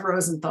days, Marv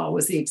Rosenthal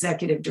was the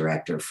executive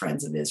director of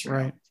Friends of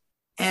Israel. Right.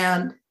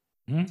 And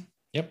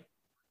Yep.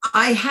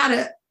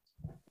 I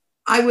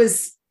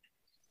was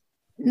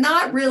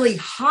not really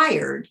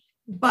hired,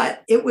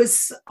 but it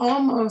was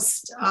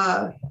almost,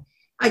 I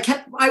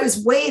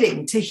was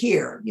waiting to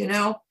hear,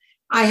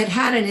 I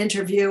had an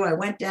interview. I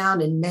went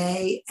down in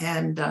May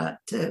and I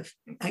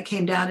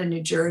came down to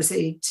New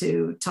Jersey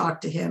to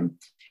talk to him.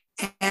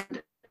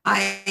 And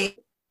I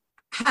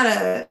had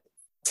a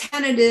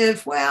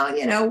tentative,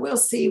 we'll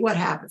see what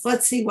happens.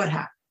 Let's see what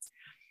happens.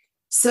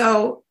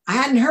 So I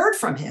hadn't heard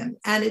from him,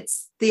 and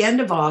it's the end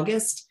of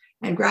August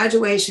and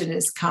graduation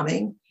is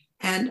coming.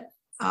 And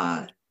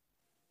I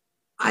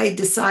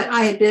decided,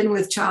 I had been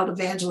with Child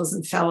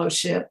Evangelism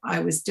Fellowship.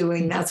 I was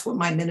doing, that's what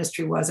my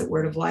ministry was at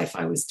Word of Life.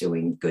 I was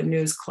doing good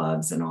news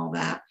clubs and all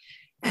that.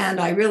 And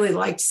I really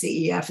liked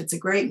CEF. It's a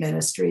great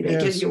ministry. They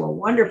give you a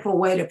wonderful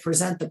way to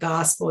present the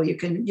gospel.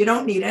 You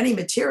don't need any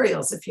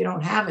materials if you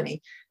don't have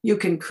any. You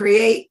can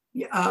create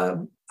a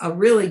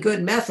really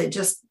good method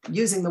just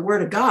using the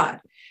word of God.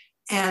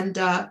 And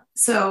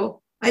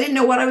so I didn't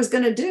know what I was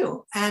going to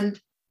do. And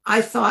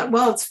I thought,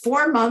 well, it's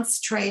 4 months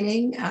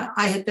training.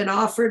 I had been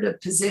offered a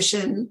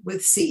position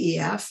with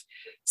CEF.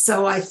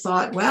 So I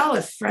thought, well,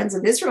 if Friends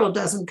of Israel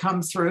doesn't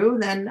come through,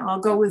 then I'll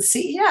go with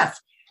CEF.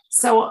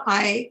 So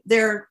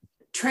their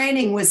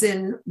training was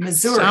in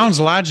Missouri.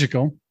 Sounds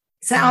logical.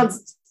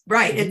 Sounds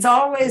right. It's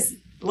always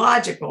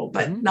logical,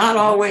 but not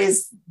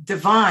always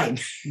divine.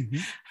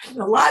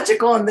 The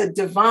logical and the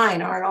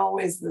divine aren't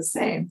always the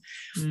same.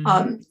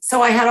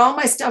 So I had all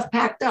my stuff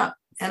packed up.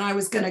 And I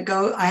was going to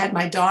go. I had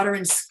my daughter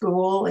in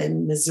school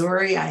in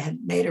Missouri. I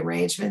had made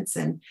arrangements,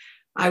 and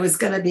I was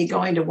going to be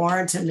going to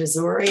Warrenton,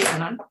 Missouri.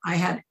 And I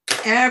had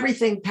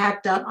everything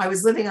packed up. I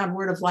was living on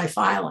Word of Life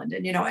Island,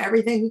 and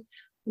everything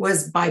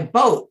was by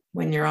boat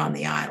when you're on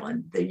the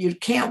island. You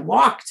can't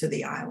walk to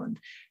the island.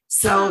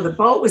 So the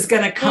boat was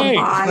going to come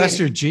by. Bless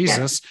your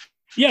Jesus.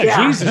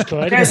 Yeah, Jesus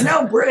could. There's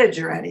no bridge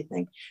or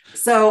anything.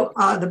 So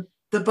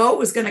the boat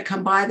was going to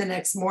come by the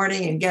next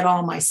morning and get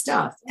all my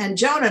stuff. And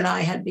Joan and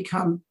I had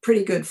become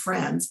pretty good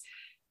friends.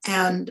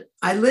 And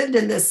I lived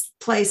in this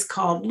place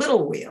called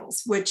Little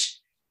Wheels, which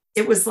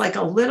it was like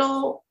a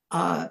little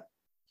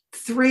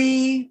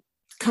 3-room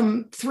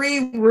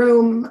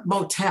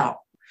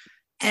motel.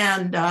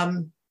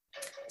 And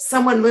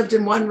someone lived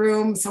in one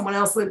room, someone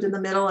else lived in the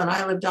middle, and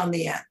I lived on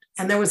the end.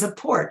 And there was a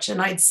porch, and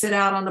I'd sit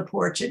out on the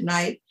porch at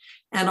night.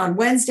 And on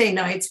Wednesday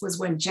nights was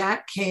when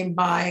Jack came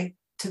by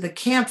to the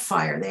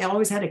campfire. They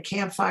always had a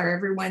campfire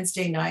every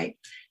Wednesday night.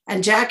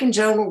 And Jack and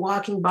Joan were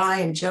walking by,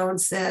 and Joan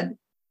said,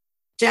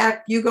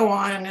 Jack, you go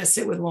on. I'm going to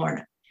sit with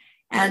Lorna.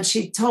 And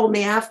she told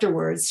me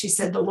afterwards, she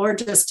said, the Lord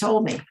just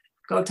told me,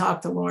 go talk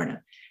to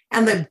Lorna.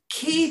 And the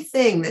key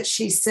thing that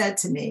she said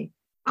to me,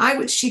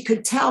 she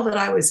could tell that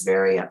I was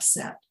very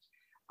upset.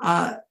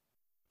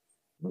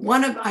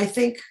 One of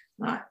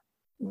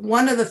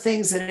the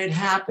things that had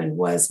happened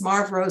was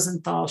Marv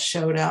Rosenthal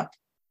showed up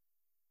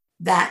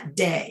that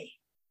day.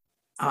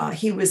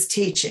 He was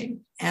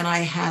teaching, and I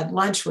had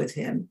lunch with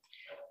him,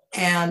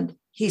 and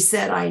he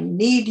said, I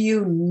need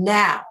you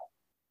now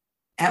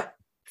at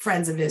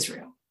Friends of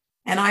Israel.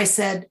 And I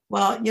said,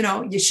 well,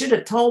 you should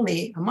have told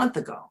me a month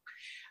ago.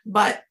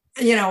 But,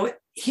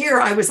 here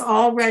I was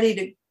all ready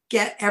to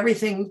get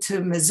everything to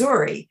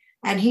Missouri.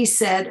 And he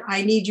said,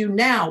 I need you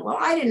now. Well,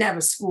 I didn't have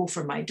a school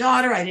for my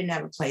daughter. I didn't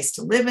have a place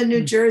to live in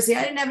New Jersey.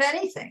 I didn't have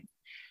anything.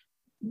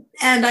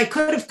 And I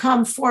could have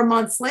come 4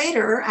 months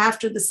later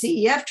after the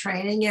CEF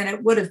training, and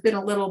it would have been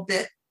a little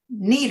bit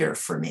neater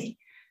for me.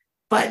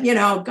 But,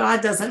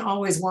 God doesn't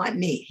always want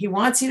neat. He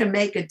wants you to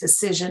make a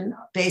decision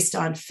based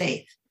on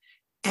faith.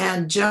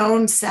 And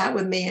Joan sat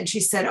with me and she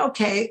said,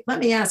 okay, let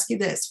me ask you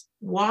this.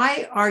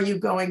 Why are you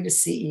going to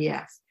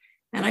CEF?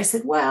 And I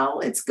said,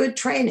 well, it's good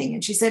training.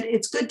 And she said,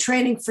 it's good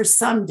training for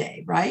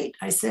someday, right?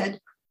 I said,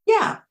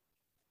 Yeah.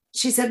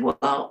 She said,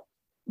 well,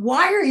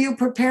 why are you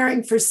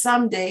preparing for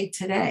someday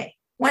today?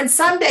 When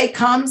someday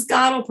comes,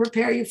 God will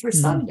prepare you for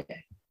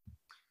someday.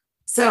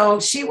 So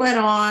she went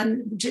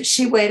on.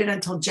 She waited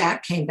until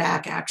Jack came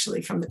back,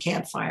 actually, from the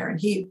campfire. And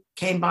he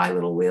came by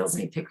Little Wheels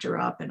and he picked her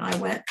up. And I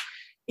went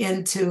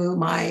into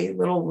my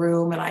little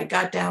room and I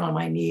got down on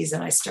my knees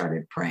and I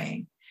started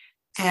praying.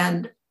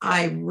 And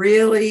I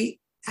really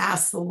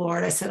asked the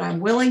Lord, I said, I'm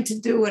willing to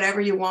do whatever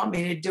you want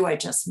me to do. I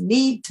just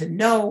need to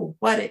know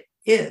what it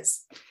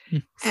is.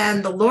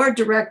 And the Lord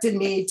directed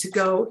me to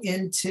go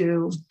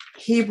into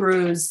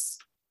Hebrews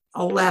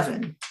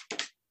 11.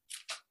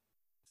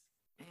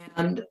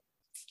 And let's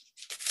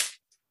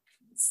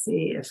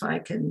see if I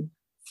can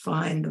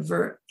find the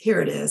verse.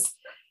 Here it is.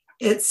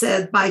 It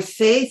says, by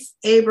faith,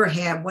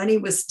 Abraham, when he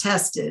was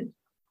tested,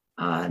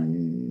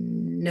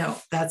 no,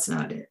 that's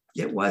not it.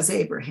 It was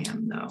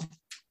Abraham, though.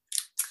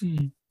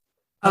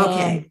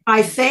 Okay.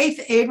 By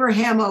faith,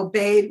 Abraham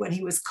obeyed when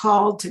he was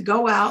called to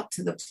go out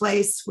to the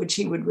place which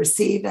he would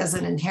receive as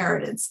an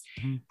inheritance.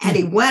 And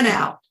he went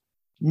out,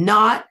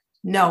 not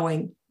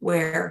knowing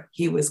where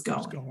he was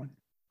going.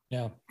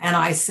 Yeah. And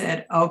I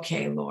said,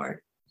 okay, Lord,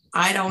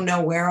 I don't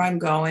know where I'm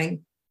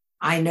going.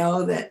 I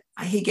know that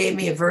he gave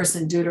me a verse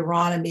in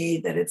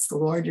Deuteronomy that it's the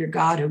Lord your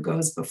God who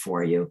goes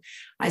before you.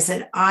 I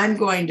said, I'm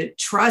going to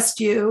trust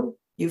you.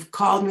 You've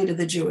called me to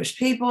the Jewish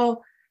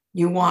people.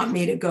 You want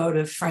me to go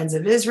to Friends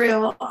of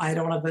Israel. I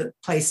don't have a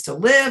place to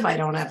live. I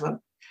don't have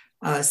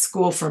a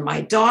school for my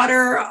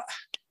daughter.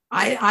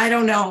 I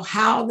don't know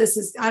how this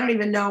is. I don't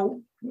even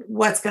know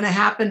what's going to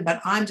happen,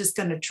 but I'm just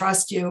going to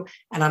trust you.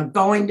 And I'm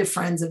going to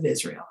Friends of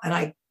Israel. And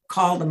I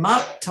called them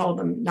up, told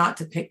them not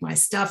to pick my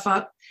stuff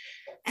up.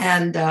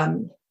 And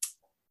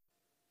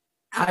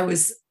I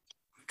was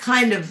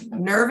kind of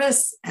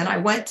nervous and I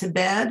went to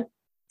bed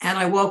and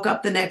I woke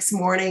up the next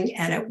morning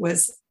and it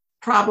was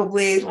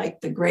probably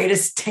like the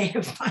greatest day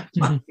of my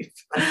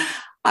life.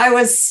 I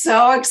was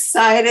so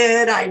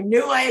excited. I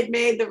knew I had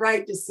made the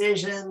right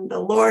decision. The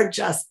Lord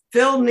just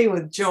filled me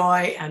with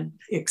joy and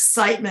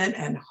excitement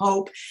and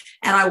hope.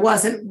 And I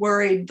wasn't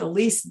worried the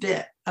least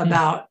bit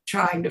about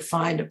trying to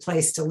find a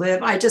place to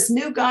live. I just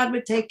knew God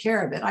would take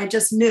care of it. I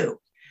just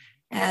knew.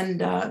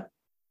 And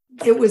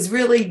it was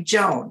really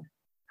Joan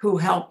who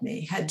helped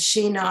me. Had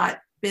she not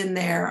been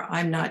there,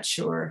 I'm not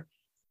sure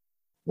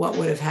what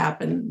would have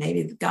happened.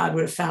 Maybe God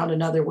would have found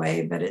another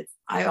way, but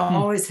I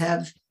always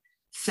have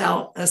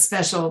felt a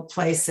special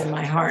place in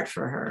my heart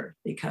for her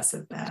because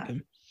of that.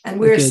 And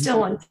we're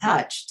still in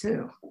touch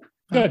too.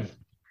 Good.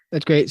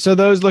 That's great. So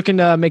those looking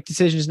to make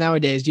decisions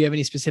nowadays, do you have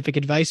any specific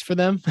advice for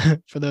them,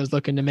 for those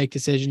looking to make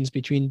decisions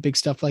between big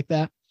stuff like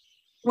that?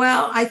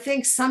 Well, I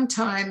think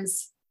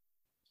sometimes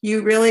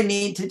you really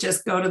need to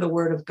just go to the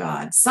Word of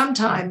God.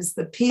 Sometimes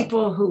the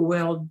people who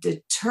will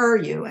deter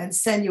you and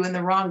send you in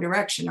the wrong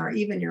direction are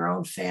even your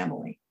own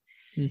family.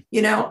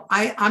 You know,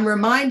 I'm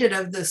reminded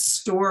of the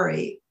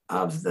story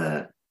of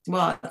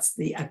it's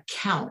the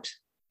account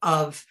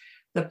of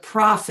the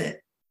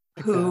prophet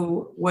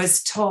who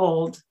was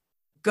told,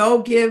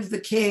 go give the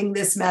king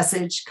this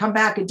message, come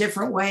back a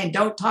different way, and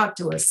don't talk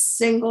to a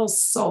single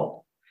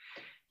soul.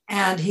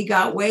 And he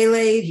got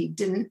waylaid. He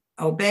didn't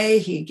obey.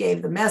 He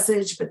gave the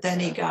message, but then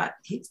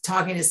he's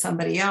talking to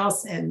somebody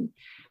else and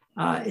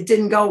it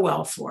didn't go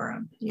well for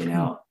him. You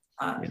know,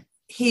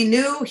 he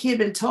knew he had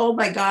been told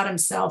by God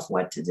himself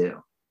what to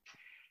do.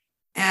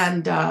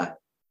 And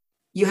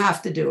you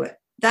have to do it.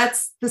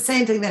 That's the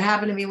same thing that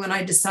happened to me when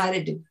I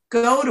decided to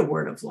go to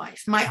Word of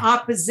Life. My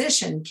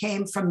opposition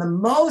came from the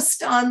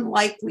most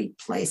unlikely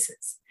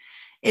places.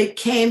 It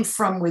came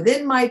from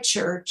within my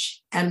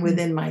church and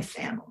within my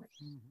family.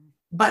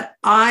 But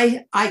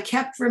I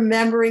kept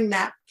remembering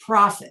that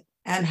prophet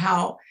and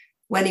how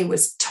when he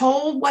was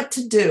told what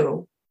to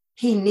do,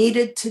 he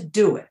needed to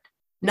do it,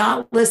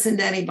 not listen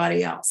to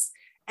anybody else.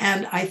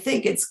 And I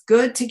think it's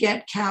good to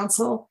get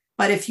counsel.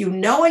 But if you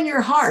know in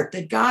your heart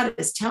that God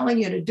is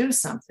telling you to do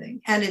something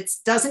and it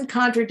doesn't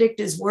contradict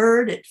his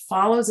word, it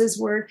follows his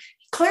word,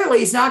 clearly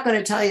he's not going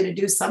to tell you to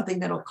do something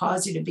that'll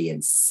cause you to be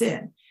in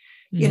sin.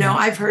 You know,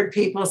 I've heard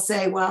people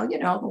say, well, you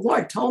know, the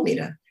Lord told me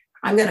to,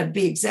 I'm going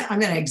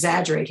to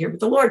exaggerate here, but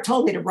the Lord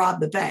told me to rob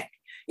the bank.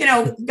 You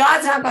know,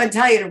 God's not going to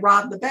tell you to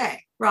rob a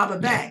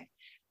bank.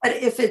 But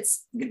if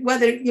it's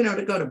whether, you know,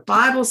 to go to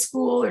Bible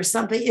school or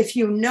something, if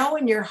you know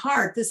in your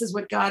heart, this is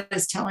what God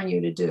is telling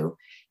you to do,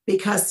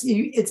 because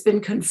it's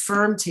been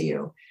confirmed to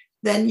you,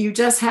 then you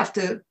just have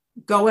to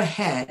go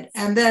ahead.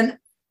 And then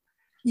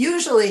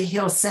usually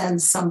he'll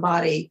send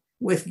somebody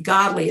with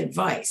godly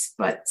advice,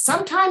 but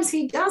sometimes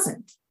he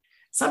doesn't.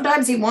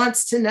 Sometimes he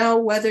wants to know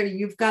whether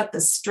you've got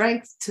the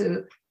strength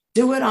to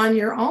do it on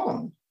your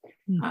own.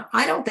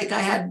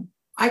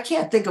 I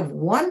can't think of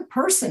one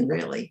person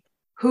really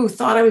who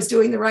thought I was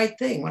doing the right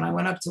thing when I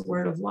went up to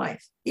Word of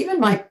Life. Even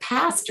my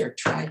pastor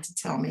tried to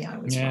tell me I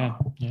was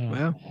wrong. Yeah.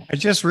 Wow. I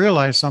just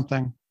realized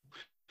something.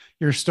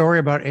 Your story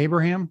about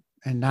Abraham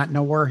and not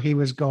know where he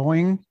was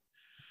going.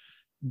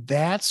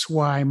 That's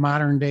why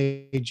modern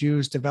day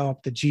Jews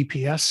developed the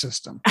GPS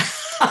system.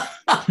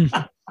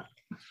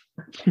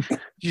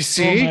 You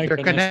see, my they're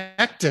goodness.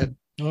 connected.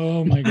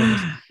 Oh my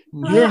goodness.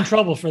 You're in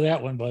trouble for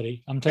that one,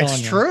 buddy. I'm telling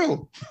It's you.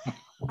 true.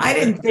 I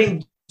didn't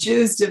think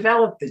Jews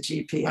developed the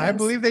GPS. I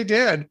believe they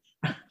did.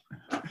 A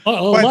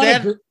But lot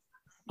then- of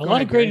Go great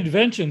ahead, Gary.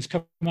 inventions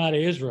come out of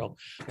Israel.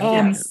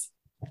 Yes.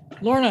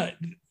 Lorna,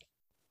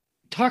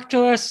 talk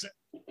to us,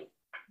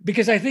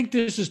 because I think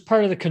this is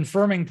part of the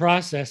confirming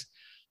process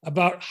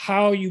about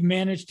how you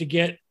managed to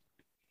get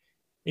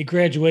a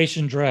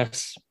graduation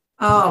dress.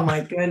 Oh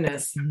my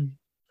goodness.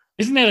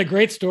 Isn't that a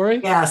great story?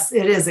 Yes,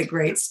 it is a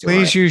great story.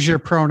 Please use your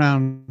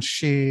pronouns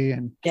she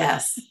and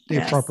Yes. the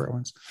yes. appropriate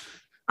ones.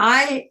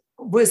 I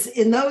was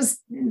in those,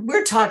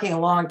 we're talking a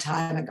long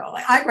time ago.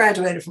 Like I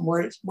graduated from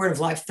Word of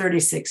Life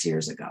 36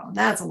 years ago.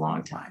 That's a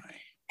long time.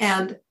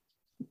 And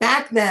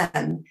back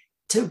then,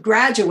 to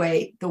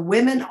graduate, the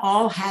women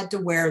all had to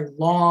wear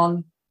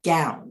long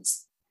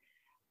gowns.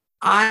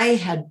 I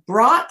had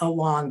brought a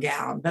long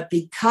gown, but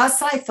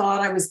because I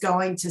thought I was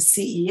going to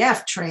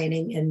CEF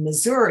training in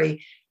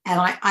Missouri, and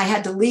I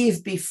had to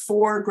leave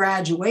before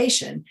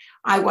graduation,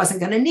 I wasn't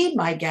going to need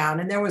my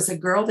gown. And there was a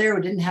girl there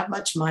who didn't have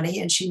much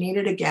money and she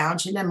needed a gown.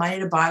 She didn't have money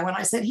to buy one.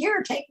 I said,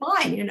 here, take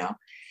mine, you know.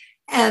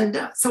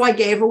 And so I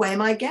gave away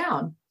my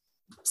gown.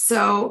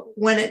 So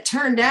when it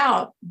turned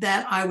out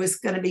that I was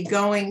going to be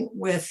going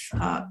with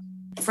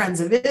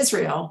Friends of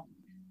Israel,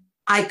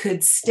 I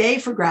could stay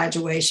for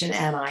graduation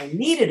and I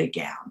needed a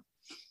gown.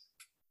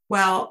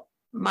 Well,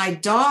 my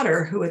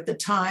daughter, who at the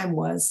time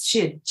she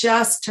had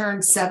just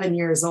turned 7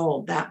 years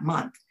old that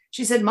month.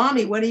 She said,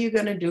 Mommy, what are you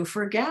going to do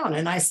for a gown?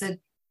 And I said,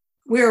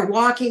 we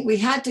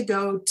had to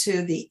go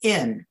to the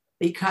inn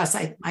because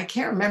I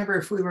can't remember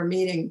if we were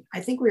meeting,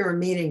 I think we were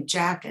meeting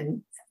Jack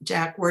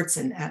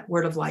Wurtzen at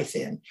Word of Life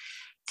Inn.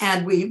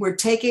 And we were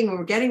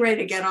getting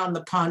ready to get on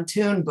the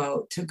pontoon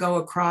boat to go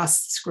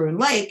across Scroon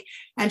Lake.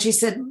 And she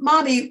said,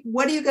 Mommy,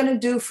 what are you going to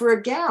do for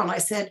a gown? I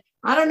said,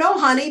 I don't know,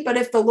 honey, but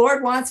if the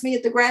Lord wants me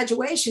at the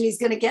graduation, he's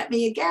going to get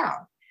me a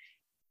gown.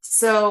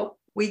 So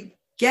we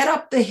get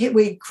up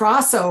we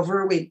cross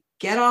over, we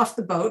get off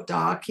the boat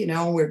dock, you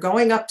know, we're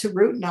going up to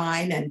Route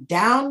 9, and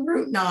down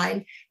Route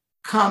 9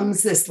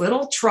 comes this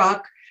little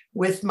truck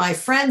with my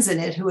friends in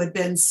it who had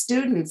been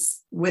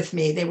students with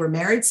me. They were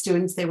married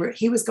students.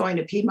 He was going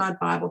to Piedmont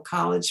Bible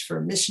College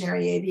for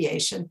missionary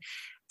aviation.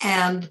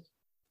 And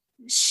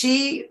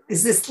she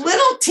is this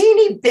little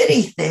teeny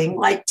bitty thing,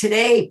 like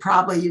today,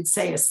 probably you'd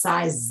say a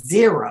size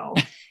 0.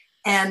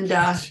 And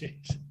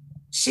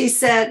she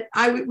said,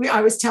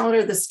 I was telling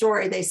her the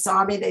story. They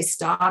saw me, they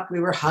stopped, we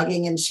were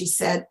hugging. And she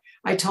said,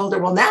 I told her,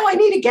 well, now I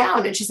need a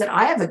gown. And she said,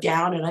 I have a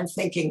gown. And I'm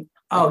thinking,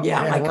 oh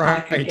yeah, like right. I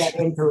could get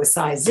into a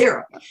size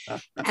 0.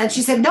 And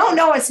she said,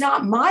 no, it's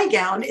not my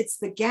gown. It's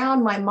the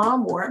gown my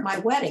mom wore at my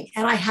wedding.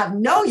 And I have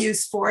no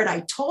use for it. I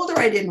told her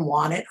I didn't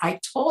want it. I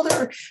told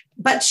her,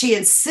 but she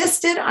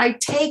insisted I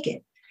take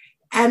it.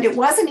 And it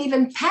wasn't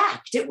even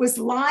packed. It was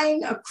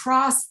lying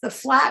across the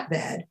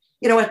flatbed.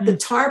 You know, the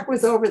tarp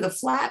was over the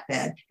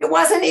flatbed. It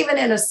wasn't even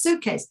in a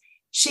suitcase.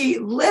 She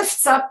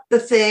lifts up the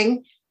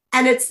thing,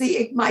 and it's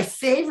my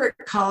favorite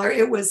color.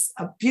 It was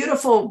a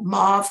beautiful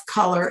mauve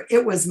color.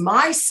 It was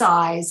my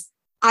size.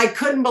 I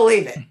couldn't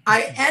believe it.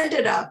 I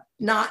ended up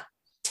not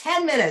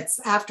 10 minutes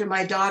after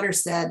my daughter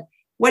said,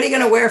 what are you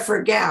going to wear for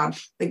a gown?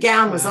 The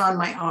gown was on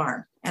my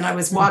arm, and I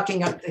was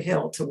walking up the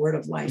hill to Word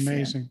of Life.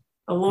 Amazing.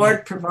 The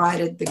Lord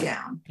provided the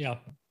gown. Yeah.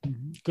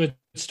 Good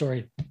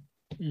story.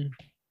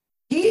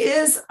 He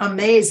is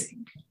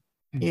amazing.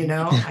 You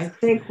know, I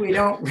think we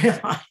don't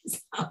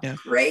realize how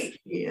great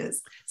he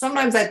is.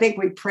 Sometimes I think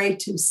we pray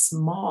too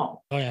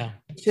small. Oh, yeah.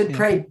 We should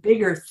pray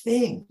bigger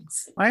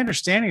things. My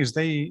understanding is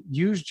they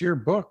used your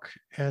book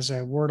as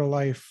a Word of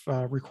Life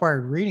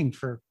required reading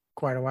for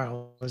quite a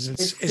while. Is it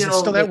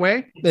still that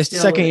way? The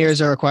second years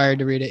are required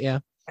to read it. Yeah.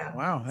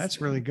 Wow, that's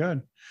really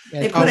good.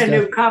 They put a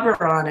new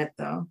cover on it,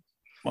 though.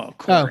 Well, of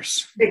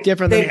course.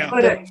 Different They than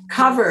put a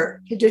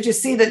cover. Did you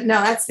see that?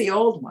 No, that's the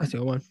old one. that's the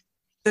old one.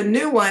 The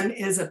new one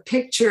is a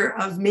picture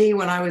of me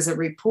when I was a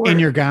reporter. In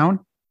your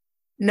gown?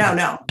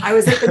 No. I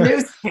was at the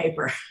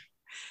newspaper.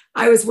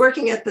 I was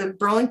working at the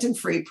Burlington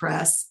Free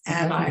Press,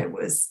 and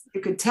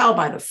you could tell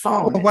by the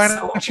phone. Well, why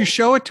don't you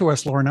show it to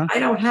us, Lorna? I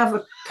don't have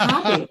a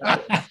copy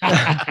of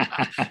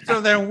it.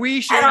 So then we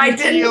shouldn't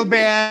feel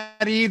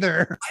bad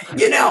either.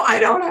 You know,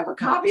 I don't have a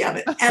copy of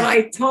it. And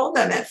I told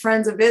them at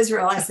Friends of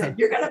Israel, I said,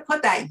 you're going to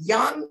put that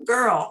young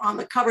girl on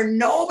the cover.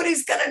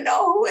 Nobody's going to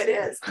know who it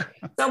is.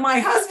 So my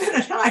husband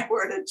and I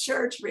were at a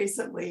church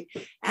recently,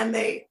 and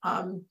they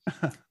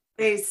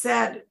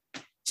said,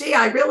 gee,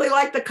 I really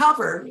like the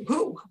cover.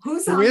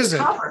 Who's on the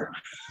cover?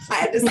 I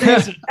had to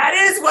say, that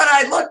is what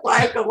I looked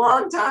like a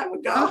long time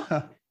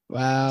ago.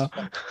 Wow.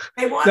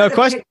 They wanted a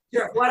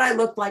picture of what I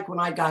looked like when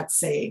I got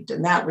saved.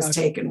 And that was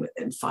taken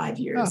within 5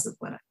 years of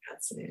when I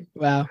got saved.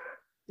 Wow.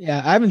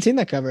 Yeah, I haven't seen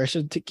that cover. I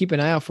should keep an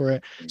eye out for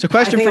it. So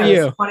question for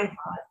you.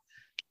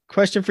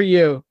 Question for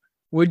you.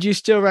 Would you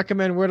still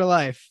recommend Word of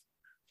Life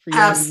for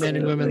young men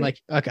and women?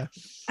 Okay.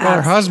 Well,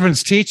 her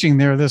husband's teaching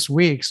there this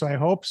week, so I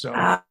hope so.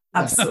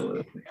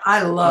 Absolutely.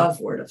 I love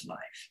Word of Life.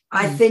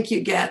 I think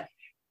you get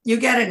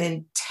an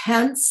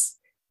intense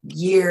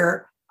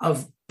year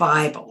of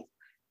Bible.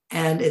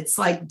 And it's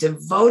like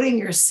devoting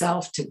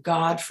yourself to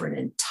God for an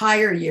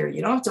entire year.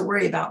 You don't have to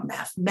worry about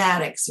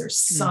mathematics or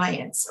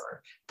science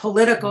or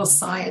political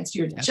science.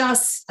 You're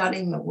just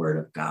studying the Word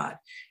of God.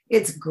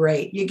 It's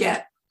great. You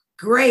get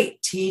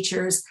great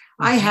teachers.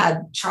 I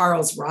had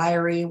Charles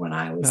Ryrie when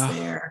I was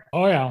there.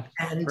 Oh, yeah.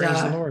 And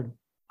praise the Lord.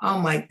 Oh,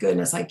 my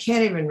goodness. I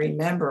can't even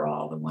remember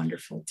all the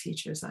wonderful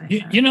teachers I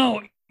had. You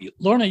know,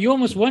 Lorna, you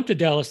almost went to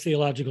Dallas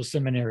Theological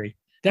Seminary.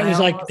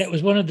 That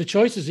was one of the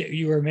choices that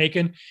you were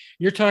making.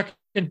 You're talking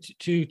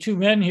to two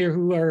men here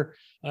who are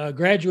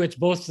graduates,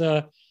 both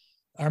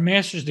our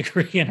master's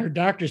degree and our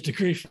doctor's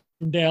degree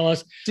from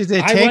Dallas. Did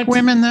they take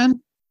women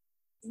then?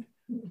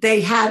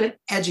 They had an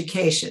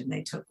education.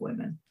 They took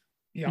women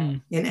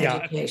in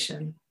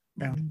education.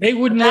 Yeah. They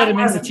wouldn't let them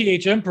in the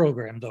THM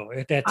program, though,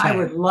 at that time. I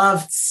would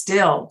love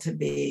still to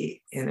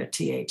be in a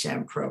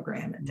THM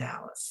program in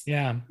Dallas.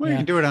 Yeah. Well, you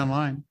can do it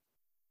online.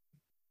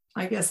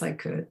 I guess I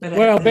could.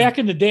 But back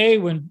in the day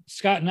when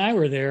Scott and I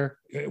were there,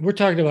 we're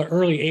talking about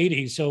early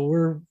 80s, so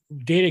we're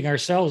dating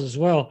ourselves as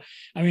well.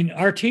 I mean,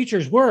 our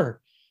teachers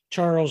were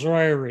Charles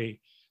Ryrie,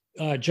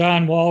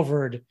 John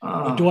Walford,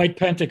 Dwight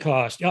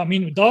Pentecost. I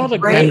mean, all the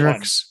great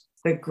ones.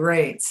 The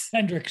greats.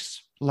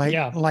 Hendricks.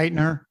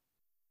 Leitner.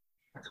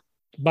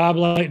 Bob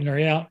Leitner,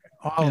 yeah.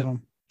 All of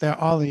them.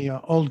 All the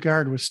old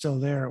guard was still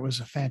there. It was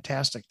a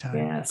fantastic time.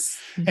 Yes.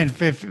 And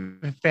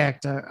in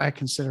fact, I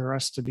consider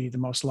us to be the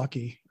most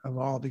lucky of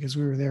all because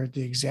we were there at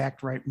the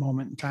exact right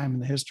moment in time in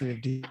the history of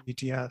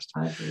DTS.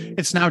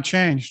 It's now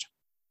changed,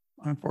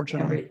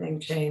 unfortunately. Everything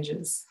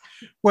changes.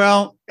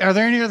 Well, are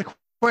there any other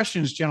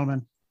questions,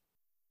 gentlemen?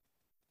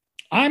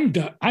 I'm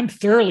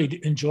thoroughly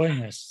enjoying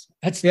this.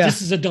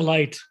 This is a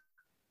delight.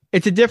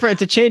 It's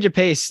a change of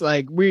pace.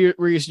 Like we're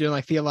used to doing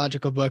like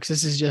theological books.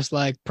 This is just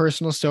like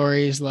personal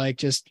stories, like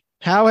just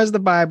how has the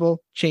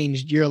Bible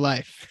changed your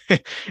life?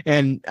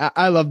 And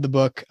I love the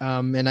book.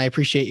 And I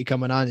appreciate you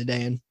coming on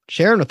today and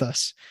sharing with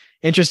us.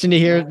 Interesting to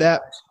hear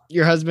that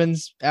your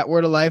husband's at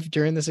Word of Life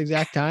during this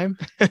exact time.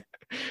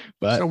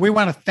 But so we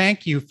want to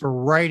thank you for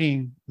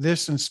writing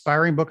this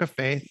inspiring book of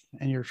faith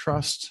and your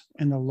trust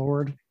in the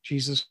Lord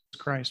Jesus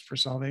Christ for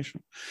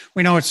salvation.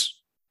 We know it's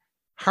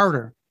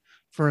harder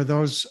for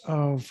those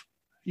of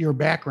your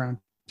background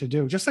to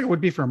do, just like it would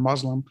be for a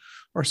Muslim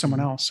or someone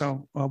else.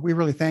 So we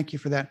really thank you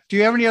for that. Do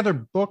you have any other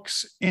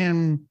books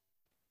in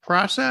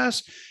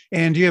process?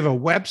 And do you have a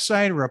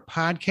website or a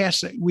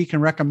podcast that we can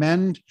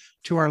recommend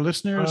to our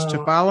listeners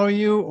to follow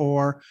you?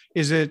 Or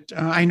is it,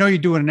 I know you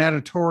do an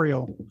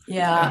editorial.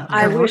 Yeah,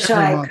 I wish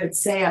I could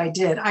say I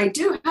did. I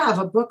do have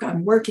a book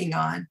I'm working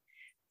on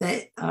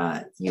that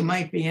you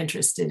might be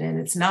interested in.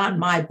 It's not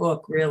my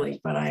book really,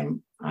 but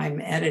I'm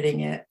editing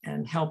it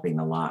and helping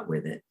a lot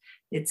with it.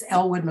 It's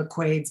Elwood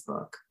McQuaid's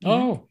book.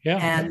 Oh, yeah.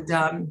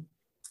 And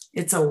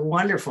it's a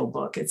wonderful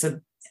book. It's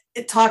a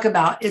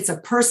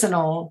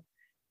personal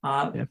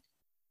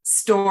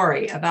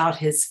story about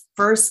his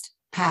first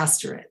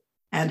pastorate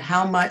and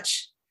how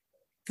much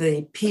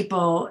the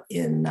people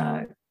in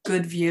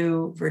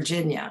Goodview,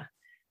 Virginia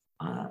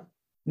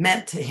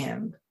meant to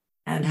him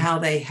and how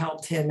they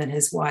helped him and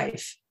his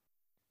wife.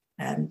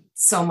 And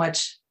so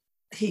much,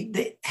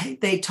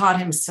 they taught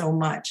him so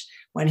much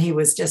when he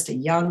was just a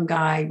young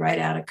guy right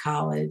out of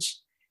college.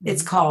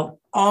 It's called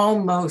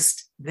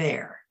Almost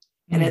There.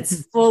 And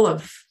it's full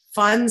of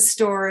fun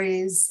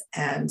stories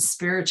and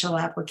spiritual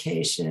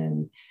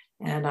application.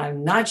 And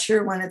I'm not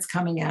sure when it's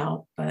coming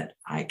out, but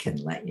I can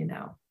let you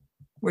know.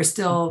 We're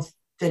still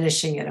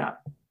finishing it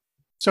up.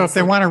 So if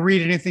they want to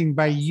read anything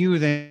by you,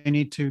 they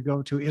need to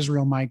go to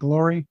Israel My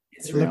Glory.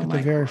 Look at the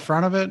very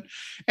front of it.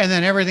 And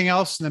then everything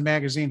else in the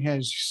magazine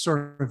has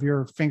sort of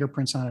your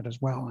fingerprints on it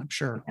as well, I'm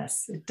sure.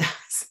 Yes, it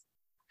does.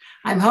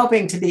 I'm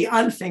hoping to be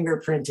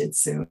unfingerprinted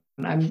soon.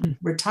 I'm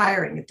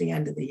retiring at the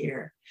end of the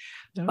year.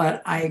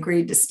 But I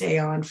agreed to stay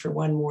on for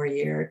one more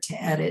year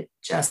to edit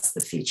just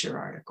the feature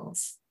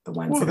articles.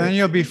 Well, then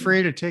you'll be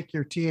free to take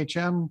your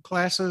THM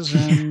classes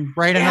and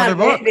write another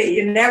book. Maybe.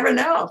 You never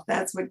know if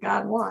that's what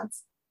God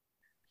wants.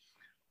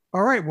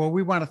 All right. Well,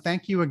 we want to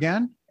thank you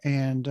again.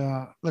 And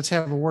let's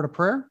have a word of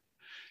prayer.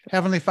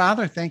 Heavenly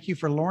Father, thank you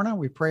for Lorna.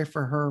 We pray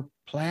for her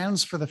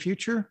plans for the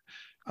future,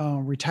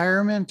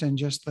 retirement, and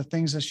just the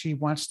things that she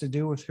wants to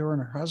do with her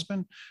and her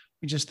husband.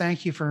 We just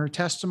thank you for her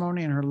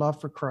testimony and her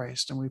love for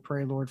Christ. And we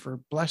pray, Lord,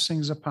 for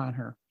blessings upon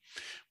her.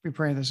 We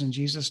pray this in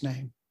Jesus'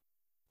 name.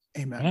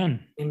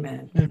 Amen.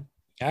 Amen.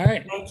 All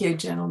right. Thank you,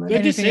 gentlemen. Good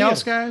Anything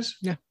else, you. guys?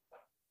 Yeah.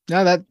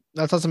 No,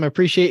 that's awesome. I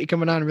appreciate you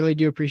coming on. I really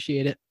do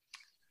appreciate it.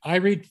 I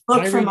read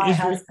my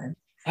husband.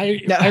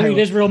 I read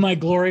Israel My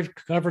Glory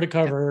cover to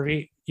cover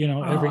every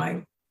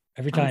time.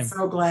 I'm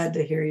so glad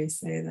to hear you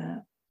say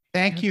that.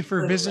 Thank you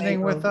for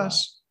visiting with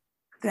us.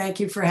 Thank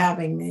you for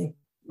having me.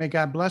 May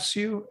God bless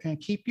you and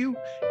keep you.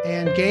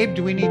 And Gabe,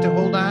 do we need to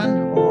hold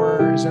on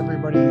or is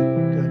everybody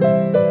good?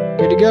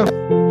 Good to go.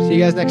 See you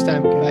guys next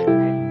time. Bye.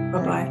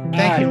 Bye-bye.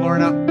 Thank you,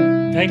 Lorna.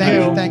 Thank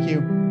you. Thank you.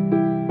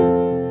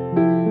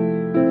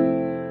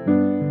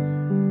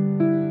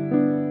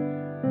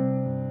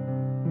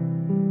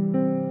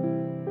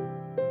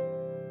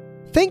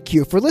 Thank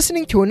you for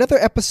listening to another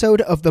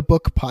episode of the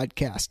Book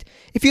Podcast.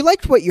 If you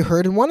liked what you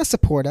heard and want to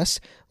support us,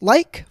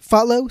 like,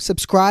 follow,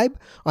 subscribe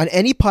on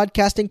any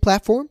podcasting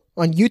platform,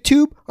 on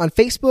YouTube, on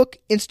Facebook,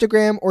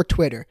 Instagram, or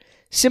Twitter.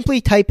 Simply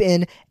type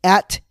in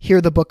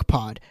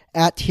 @HearTheBookPod,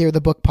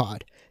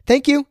 @HearTheBookPod.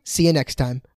 Thank you. See you next time.